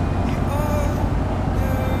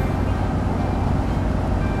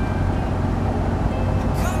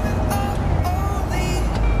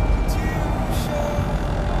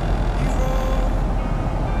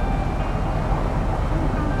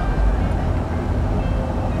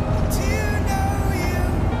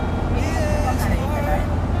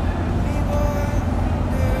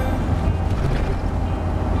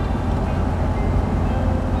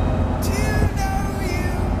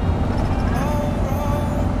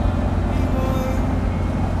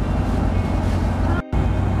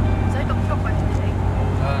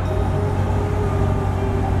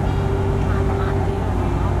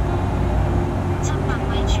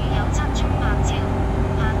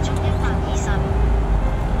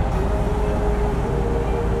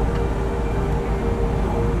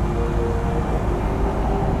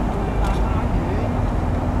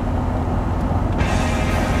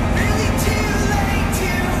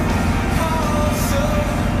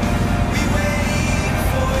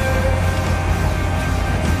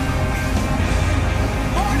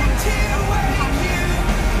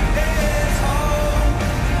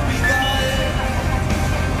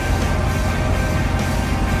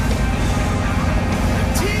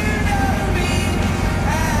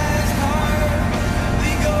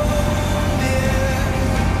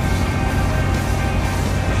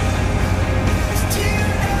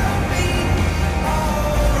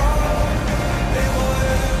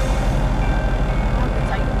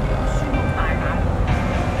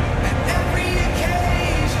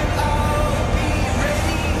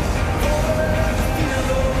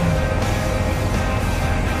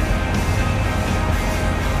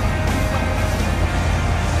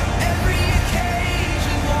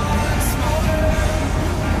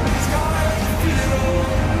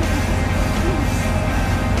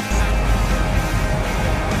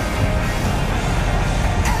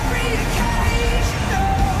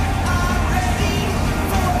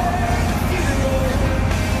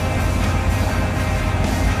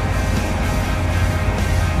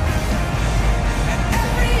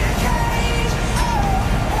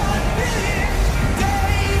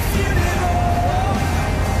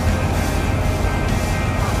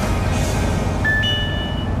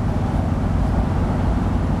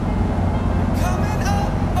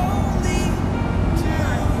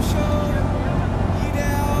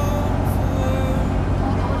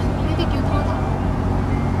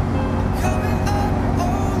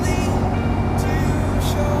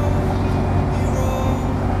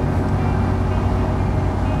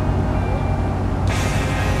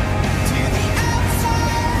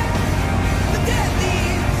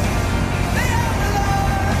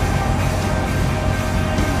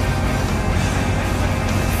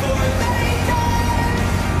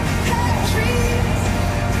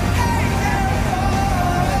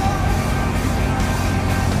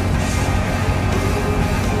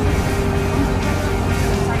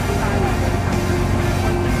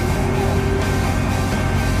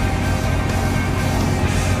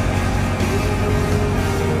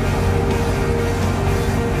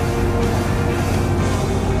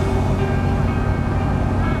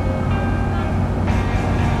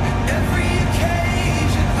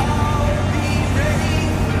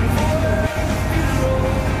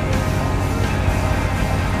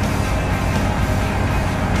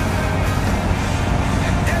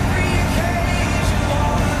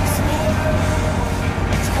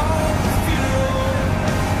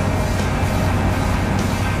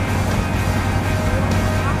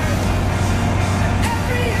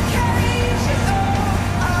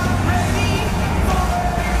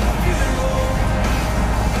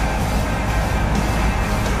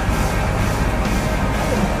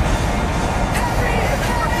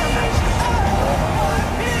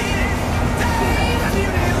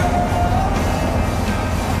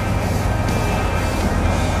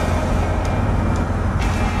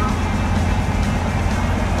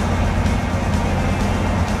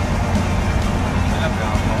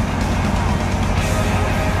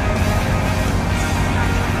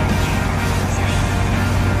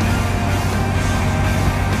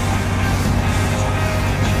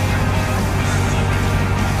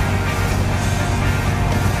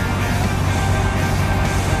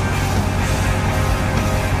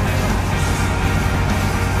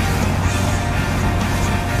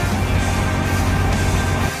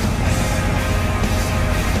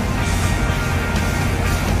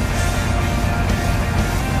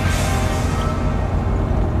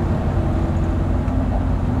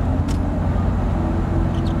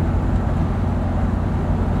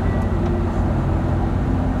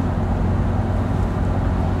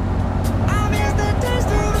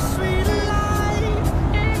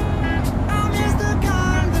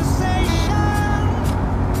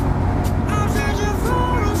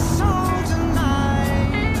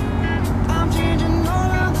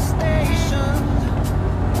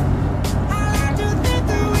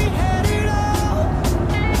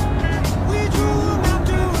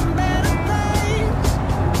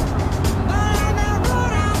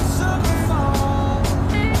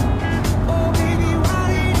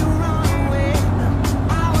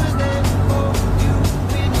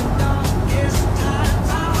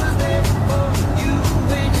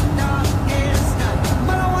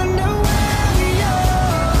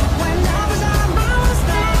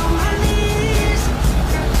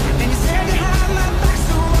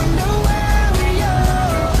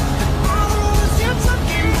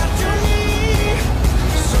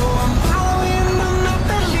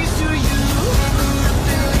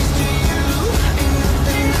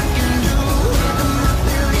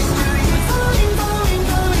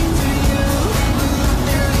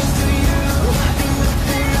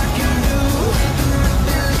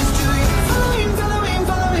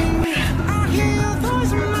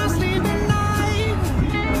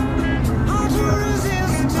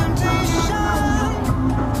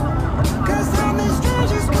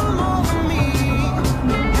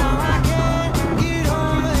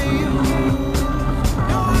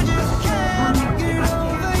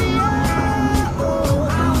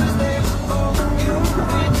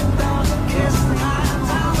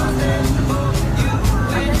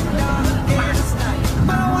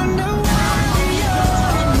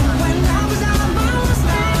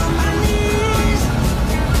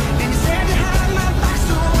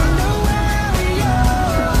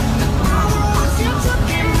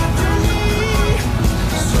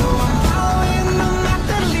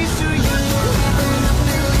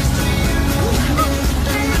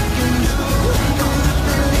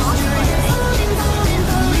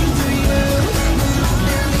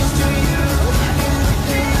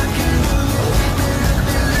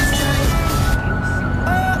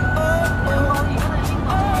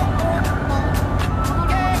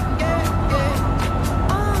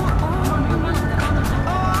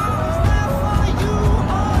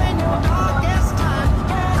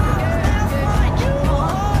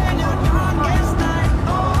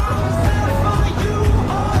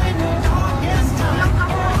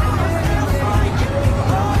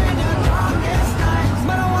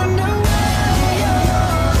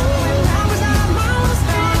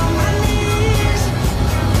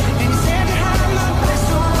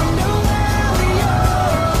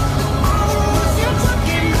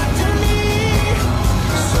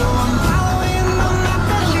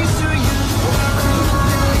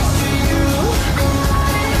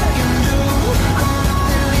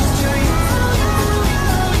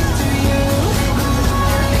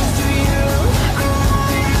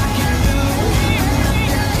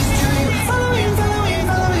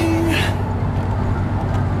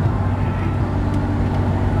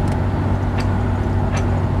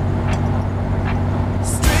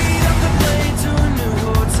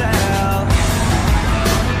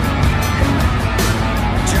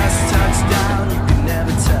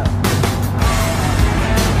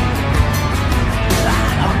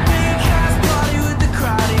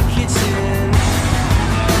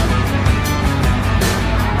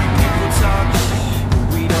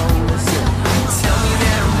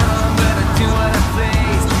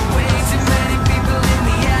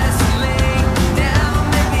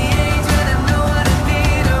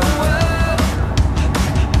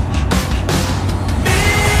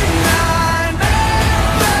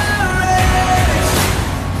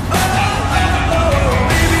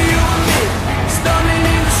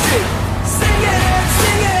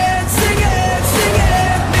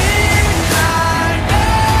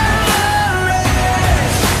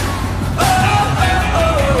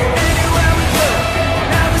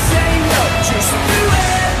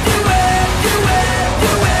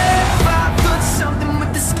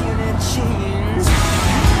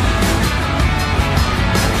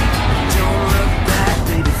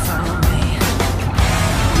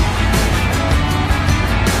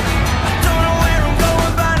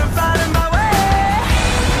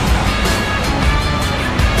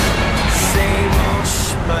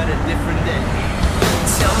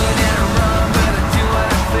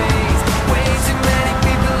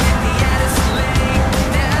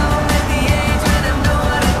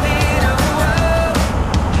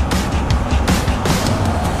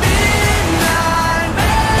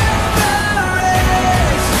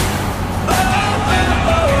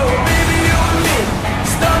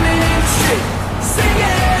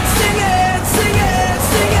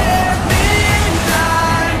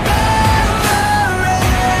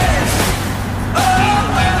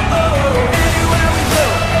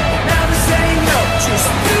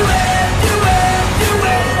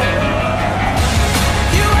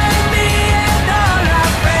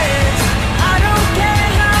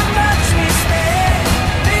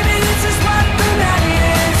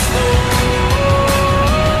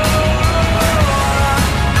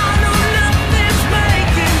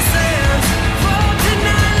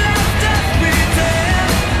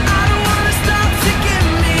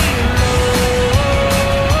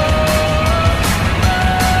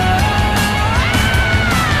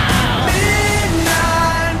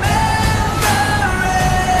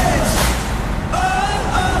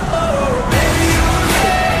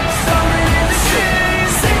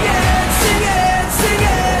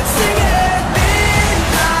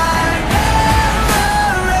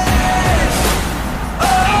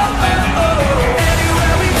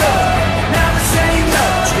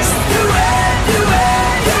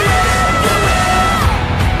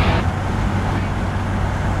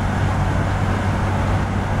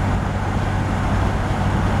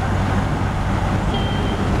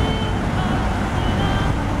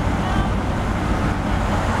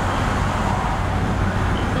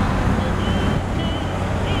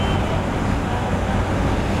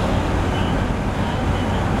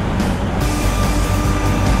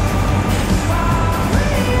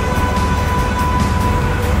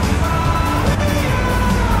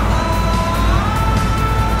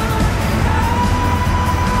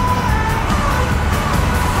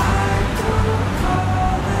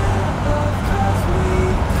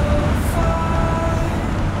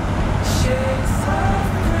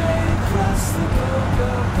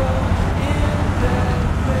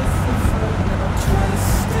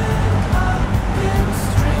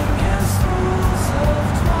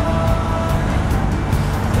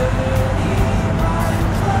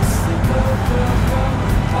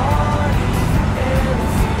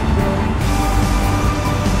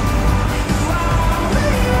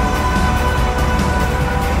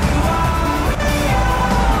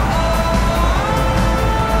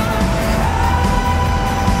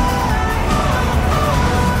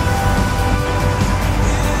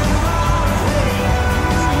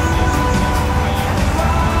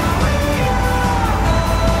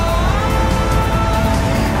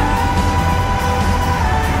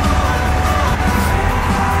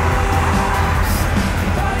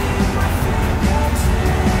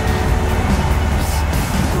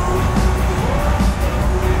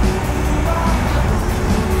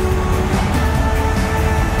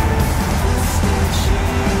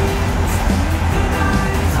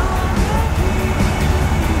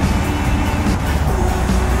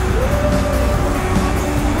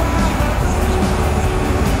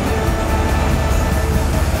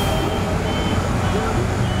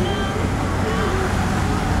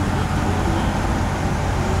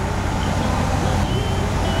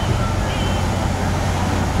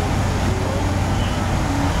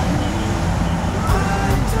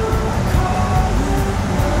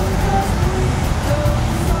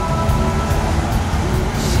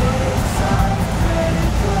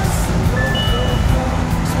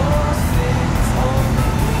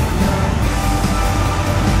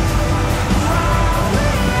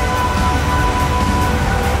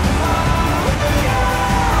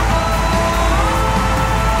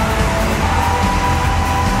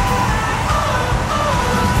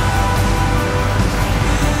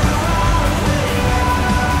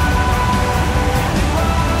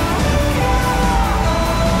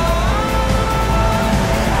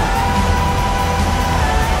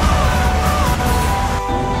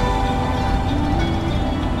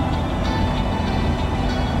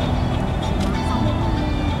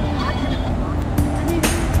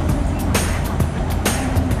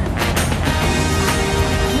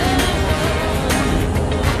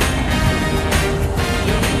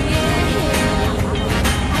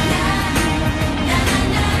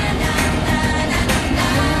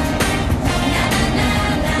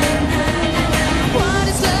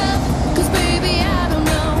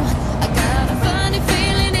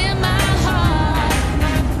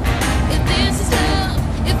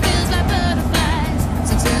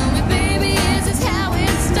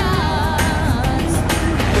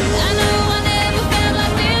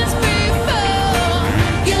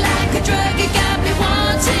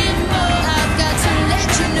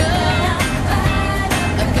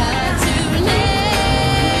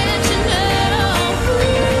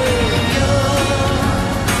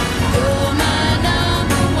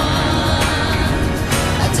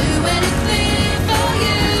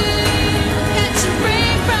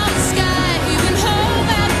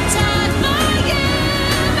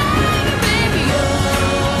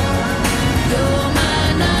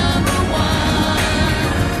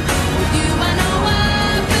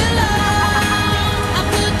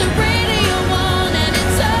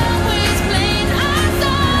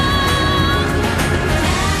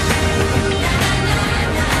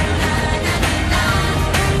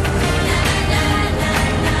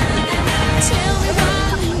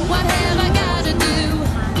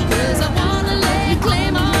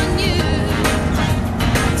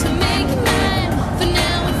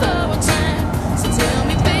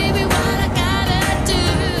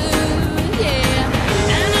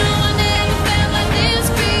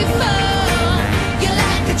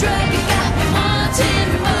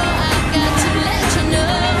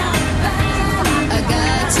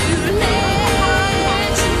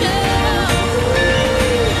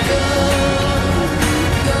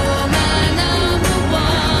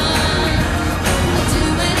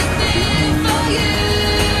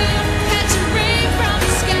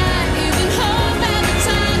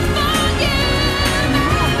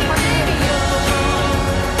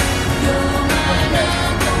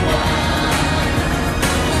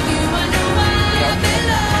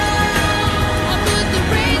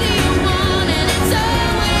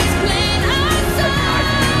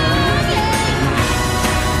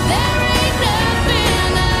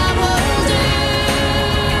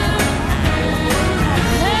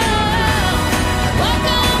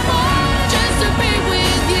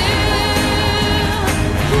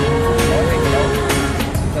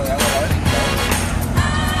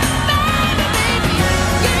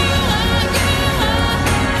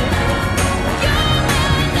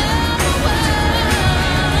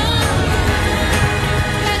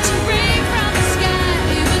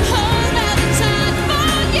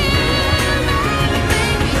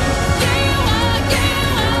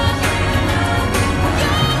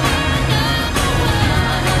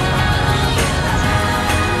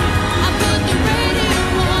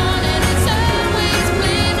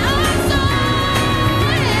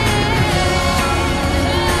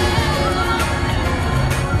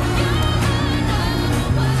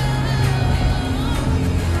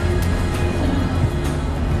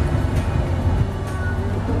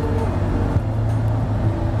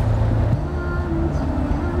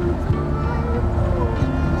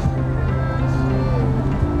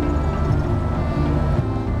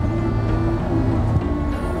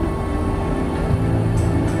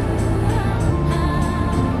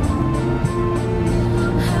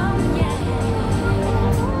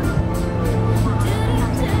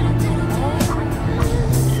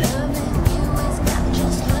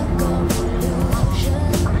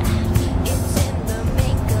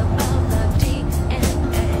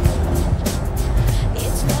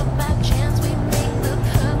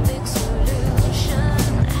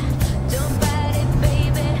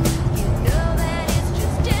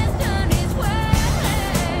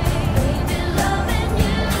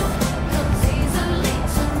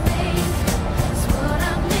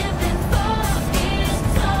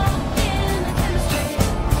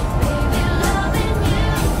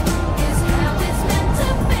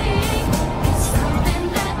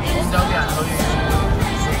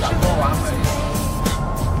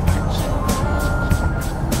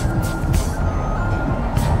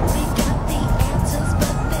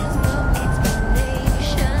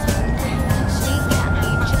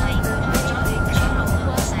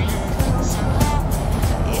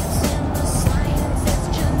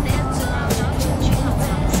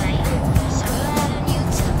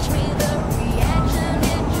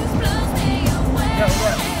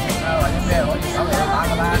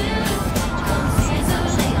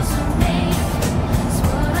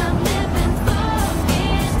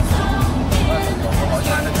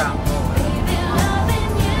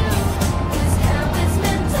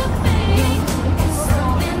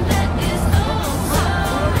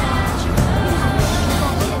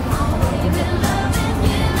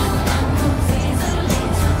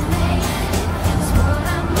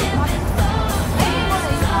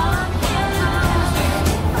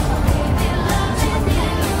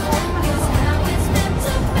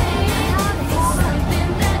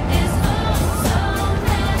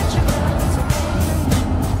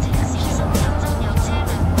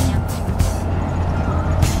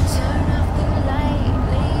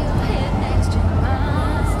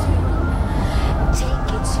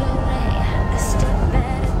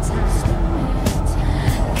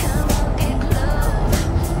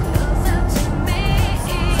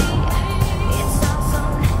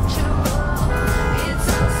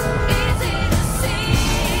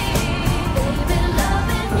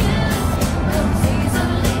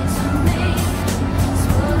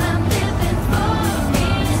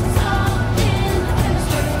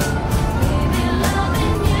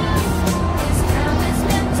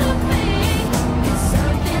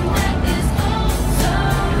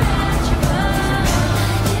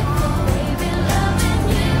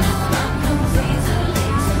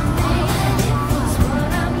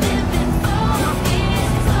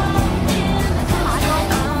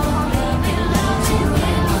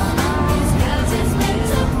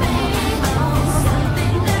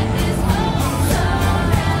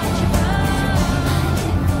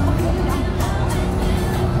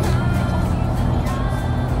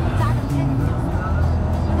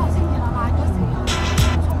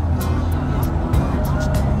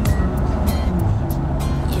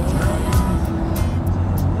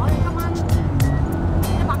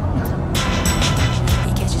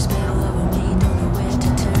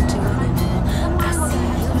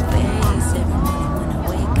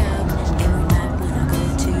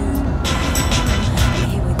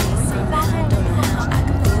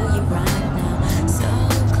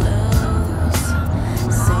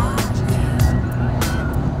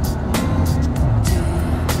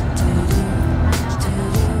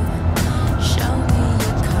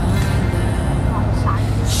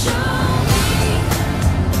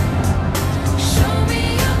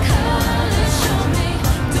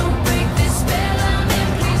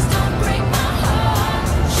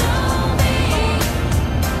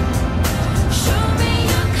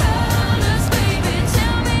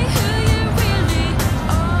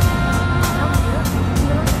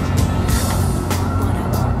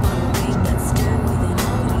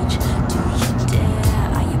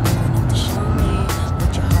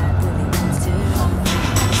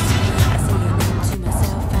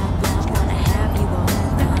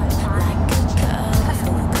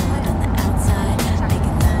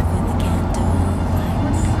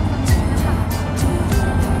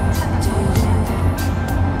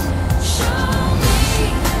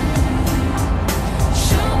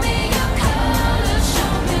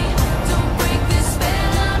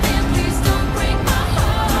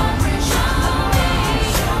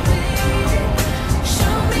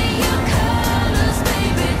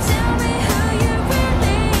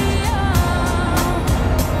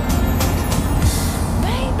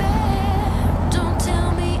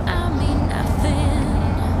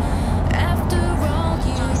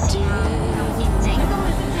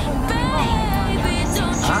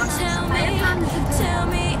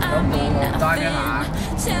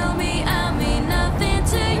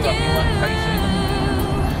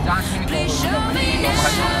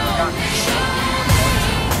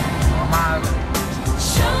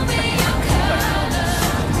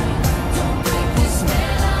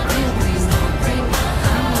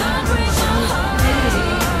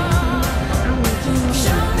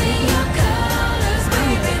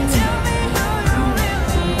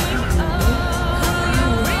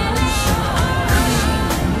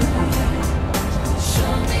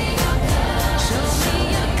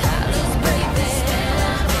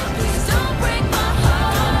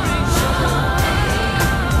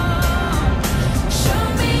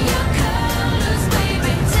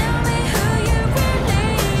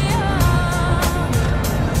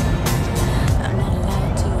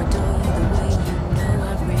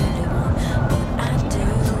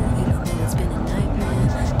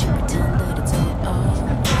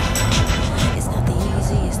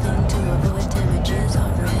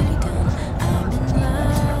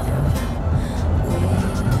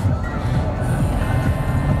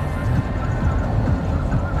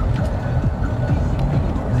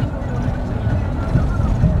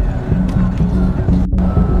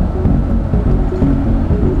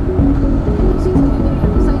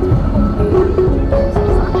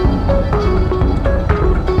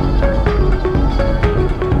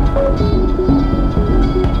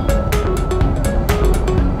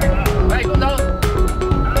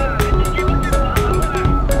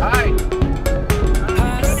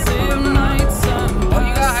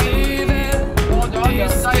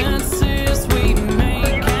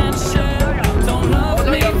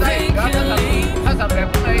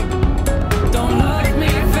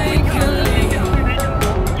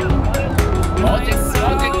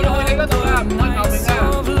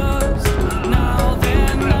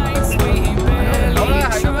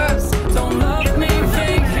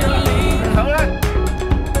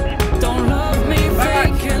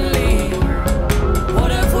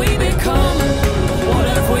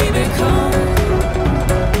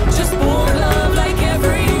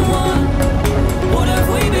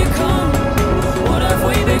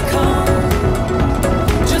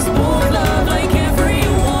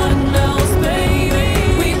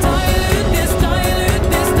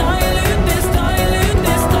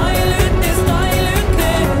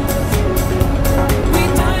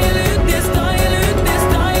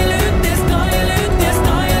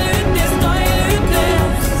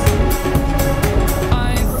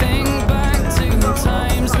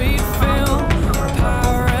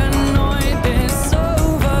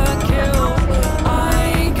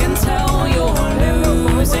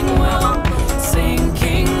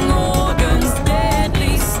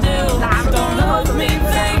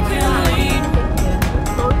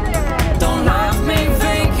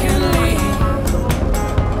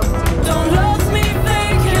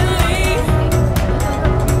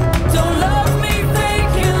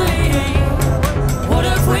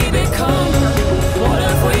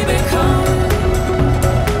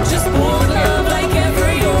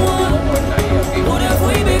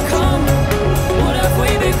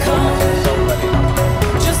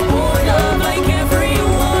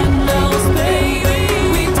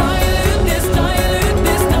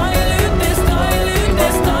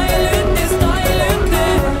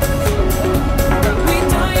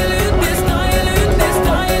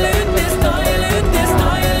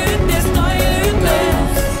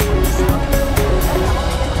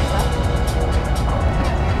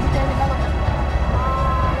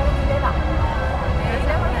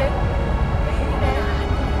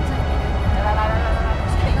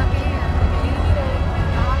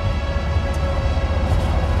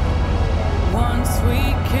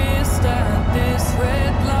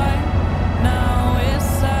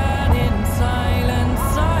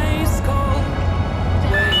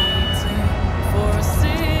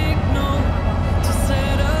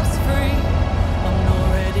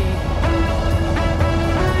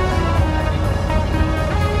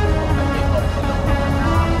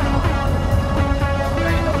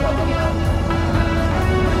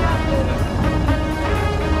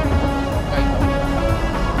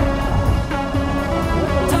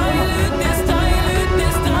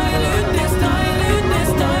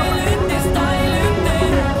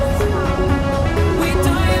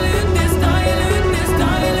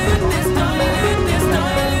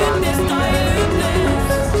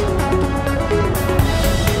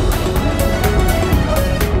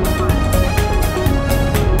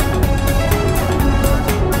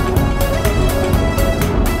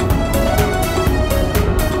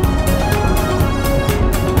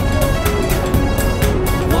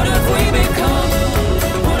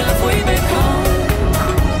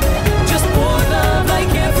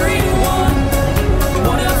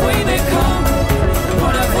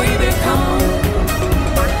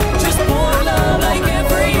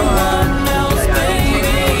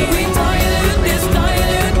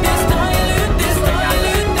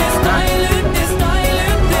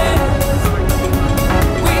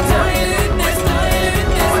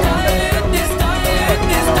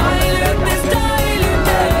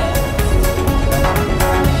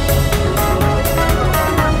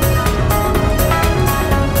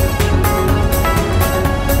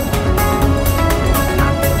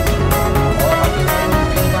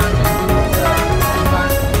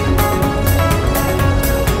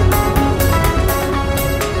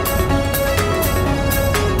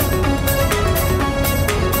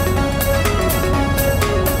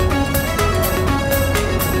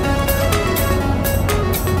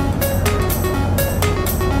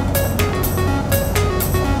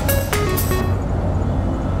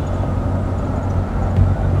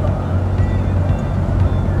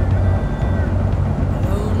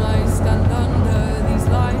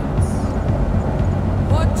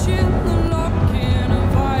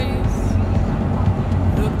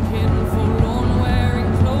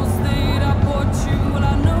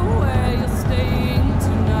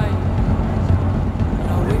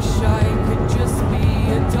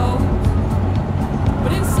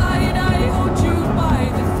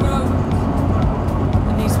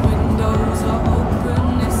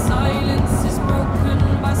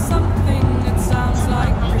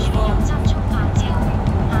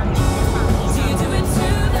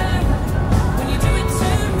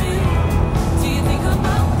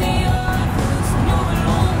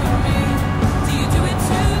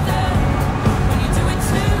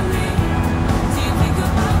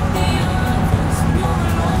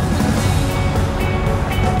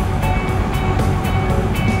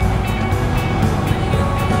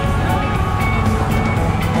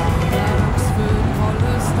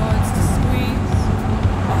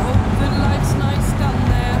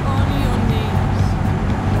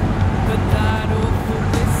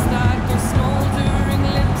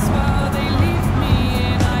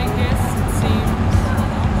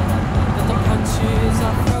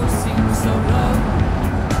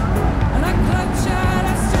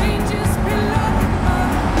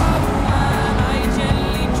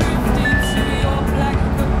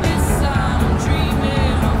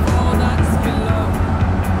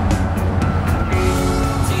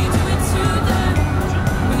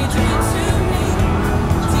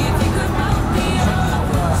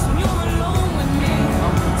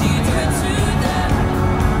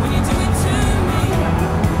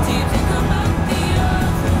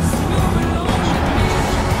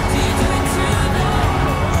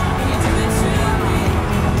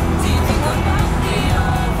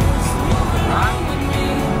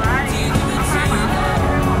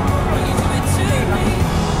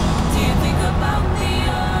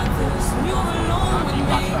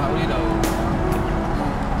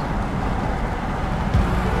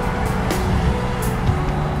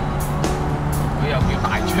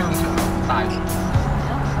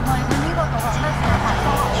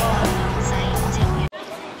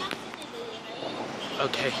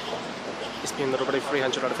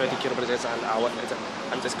 330 kilometers an hour.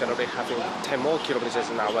 I'm just gonna be having 10 more kilometers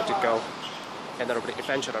an hour to go, and then I'll be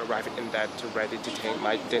eventually arriving in there to ready to take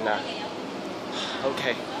my dinner.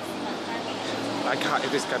 Okay, my car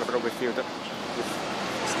it is gonna be refueled.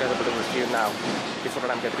 It's gonna be refueled now before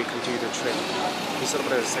I'm gonna be continue the trip. This is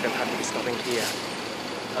the second time to be stopping here.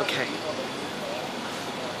 Okay.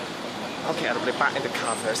 Okay, I'll be back in the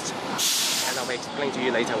car first, and I'll explain to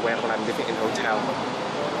you later where I'm living in the hotel.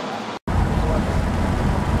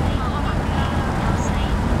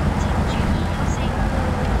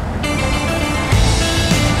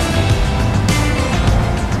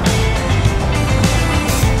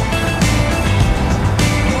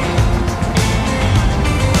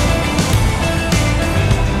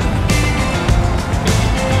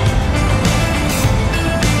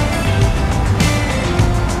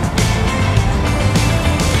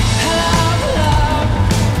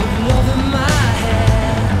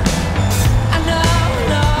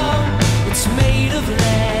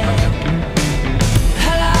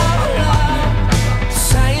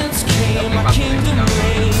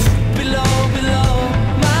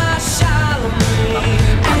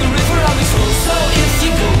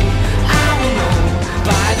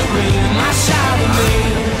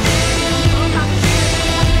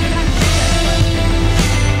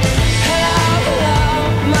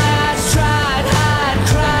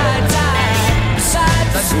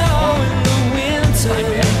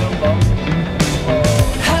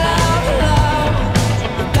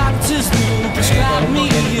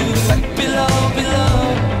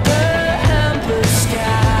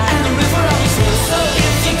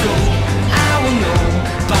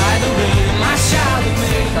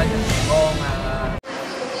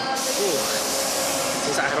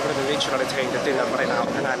 Taking the dinner right now,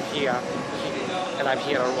 and I'm here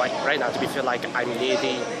right now to be feel like I'm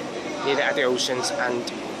nearly at the oceans,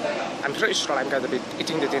 and I'm pretty sure I'm going to be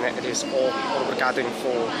eating the dinner. It is all regarding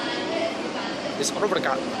for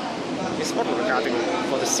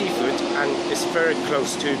the seafood, and it's very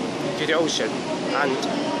close to the ocean. And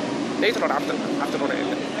later on after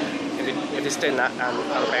in this dinner, and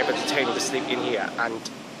I'll be able to take the sleep in here. And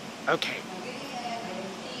okay,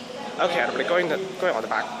 I'll be going on the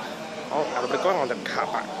back. Oh, I'll be going on the car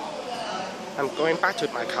back. I'm going back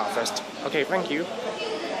to my car first. Okay, thank you.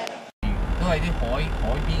 都係啲海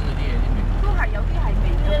邊嗰啲嘢，知唔知？都係有啲係未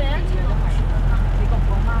有啲嘅都係。你覺唔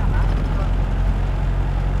覺嗎？係嘛？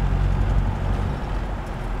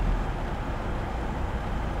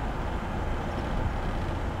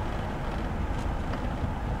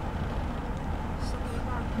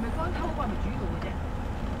係咪乾偷嗰個係咪主導嘅啫？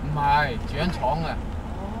唔係，住緊廠嘅。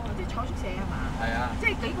哦，即係廠宿舍係嘛？係啊。即係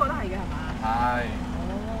幾個都係嘅係嘛？係。哦，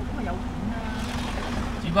咁咪有錢啦。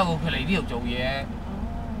只不過佢嚟呢度做嘢。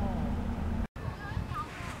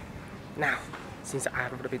 Now, since I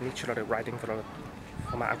have been literally riding for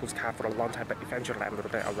my uncle's car for a long time, but eventually I'm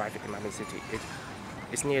arriving in MaoMing City.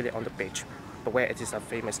 It's nearly on the beach, but where it is a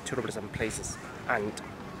famous tourism places. And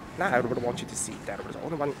now I really want you to see that the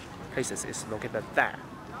only one places is located there.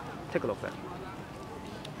 Take a look there.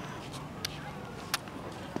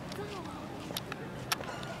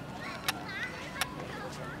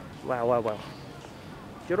 Well.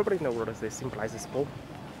 Do everybody know what this symbolizes for?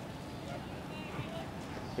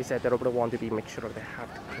 He said that everybody want to make sure they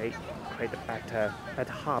have to create a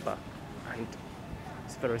better harbor, and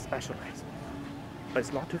it's very specialized. But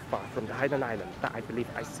it's not too far from the Hainan Island that I believe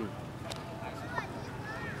I see.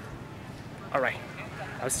 Alright,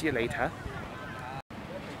 I'll see you later.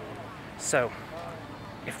 So,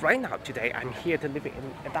 if right now today I'm here to live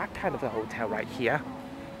in that kind of a hotel right here,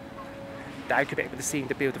 that I could be able to see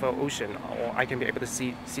the beautiful ocean, or I can be able to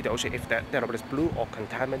see the ocean if the water is blue or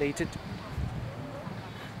contaminated.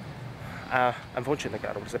 Unfortunately,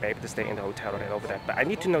 I wasn't able to stay in the hotel right over there, but I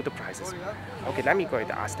need to know the prices. Okay, let me go ahead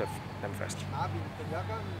and ask them first.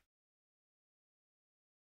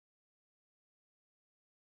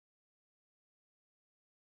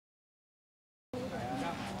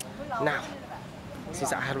 Now,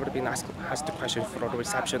 since I had already been asked the question for the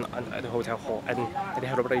reception at the hotel hall, and they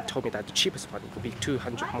had already told me that the cheapest one would be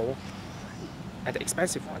 200 more, and the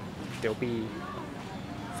expensive one there will be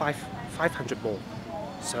 500 more.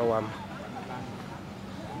 So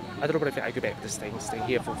I don't know if I could be able to stay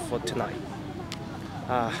here for tonight.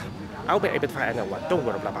 I'll be able to find another one. Don't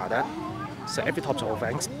worry about that. So every top all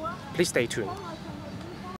thanks. Please stay tuned.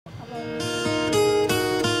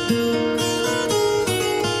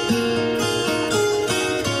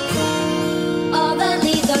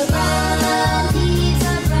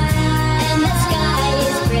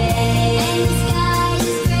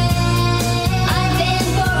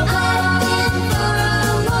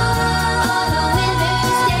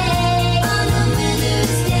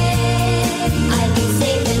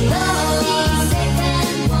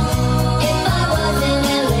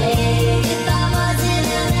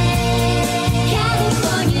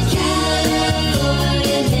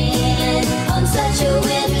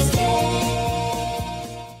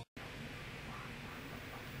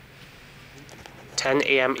 10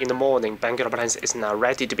 a.m. in the morning, Bangalore Plans is now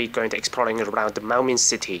ready to be going to exploring around the MaoMing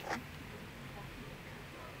city.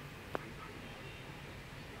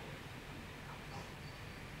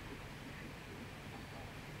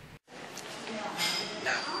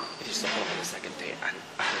 Now, it is almost the second day and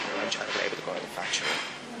I think I'm trying to be able to go to the factory.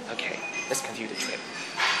 Okay, let's continue the trip.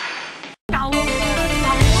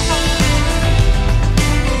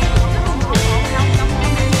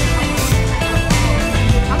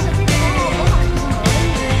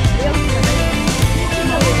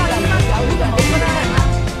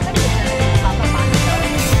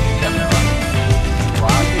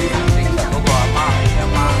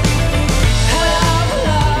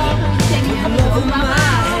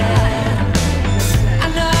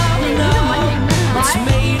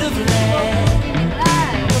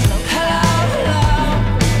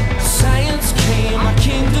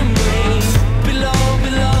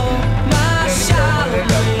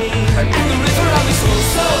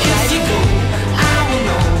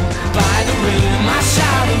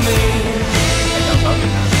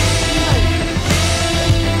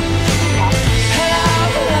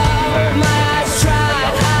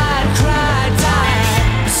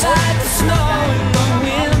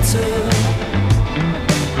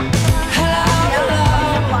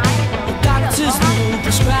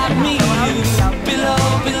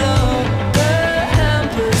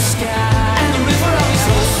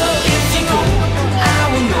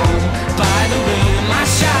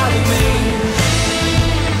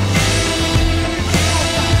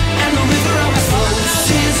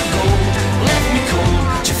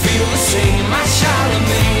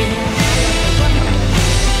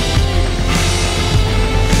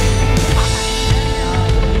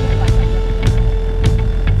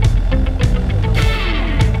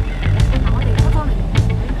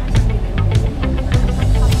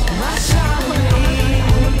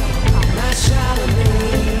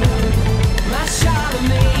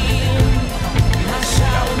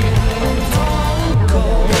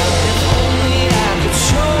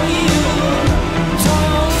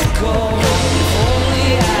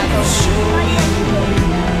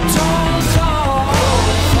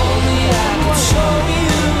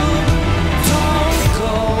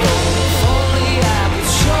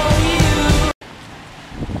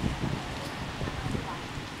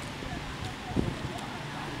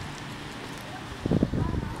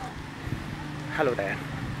 Hello there,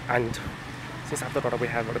 and since after all we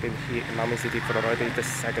have already been here in MaoMing City for already the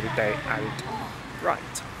second day, and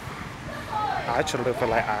right, I actually feel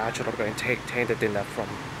like I actually going to take the dinner from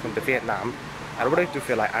the Vietnam. I really do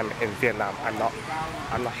feel like I'm in Vietnam. I'm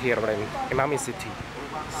not here in MaoMing City.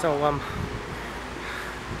 So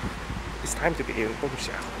it's time to be in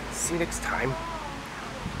Boomshell. See you next time.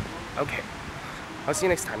 Okay, I'll see you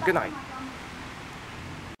next time. Good night.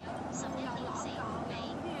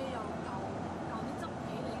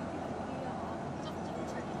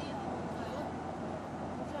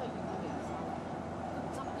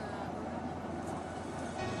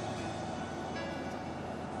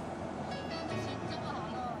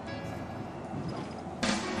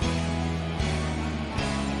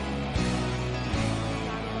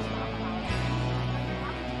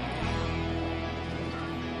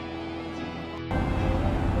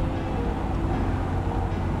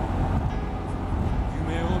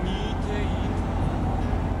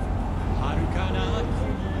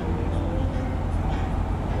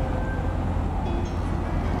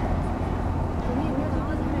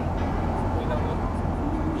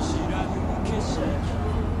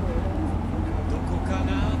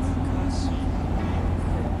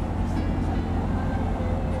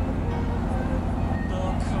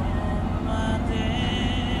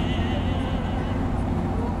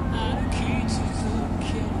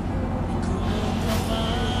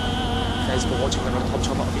 Thanks for watching our Top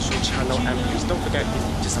Chopper official channel, and please don't forget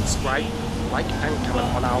to subscribe, like and comment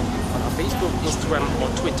on our Facebook, Instagram or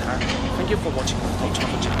Twitter. Thank you for watching our Top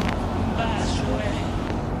Chopper channel.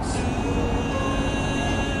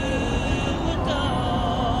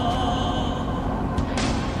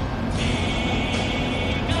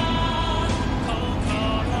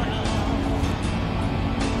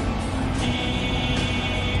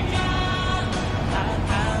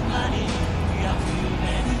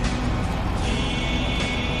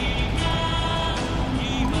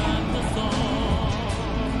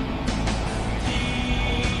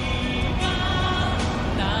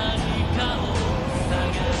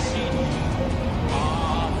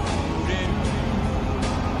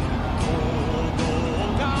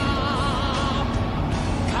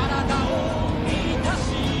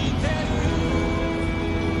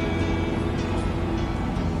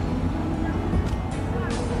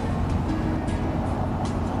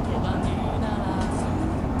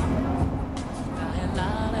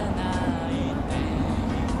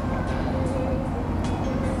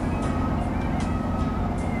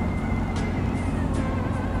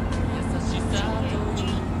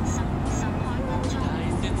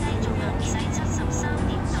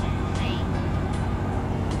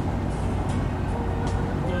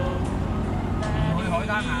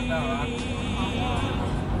 限㗎係嘛？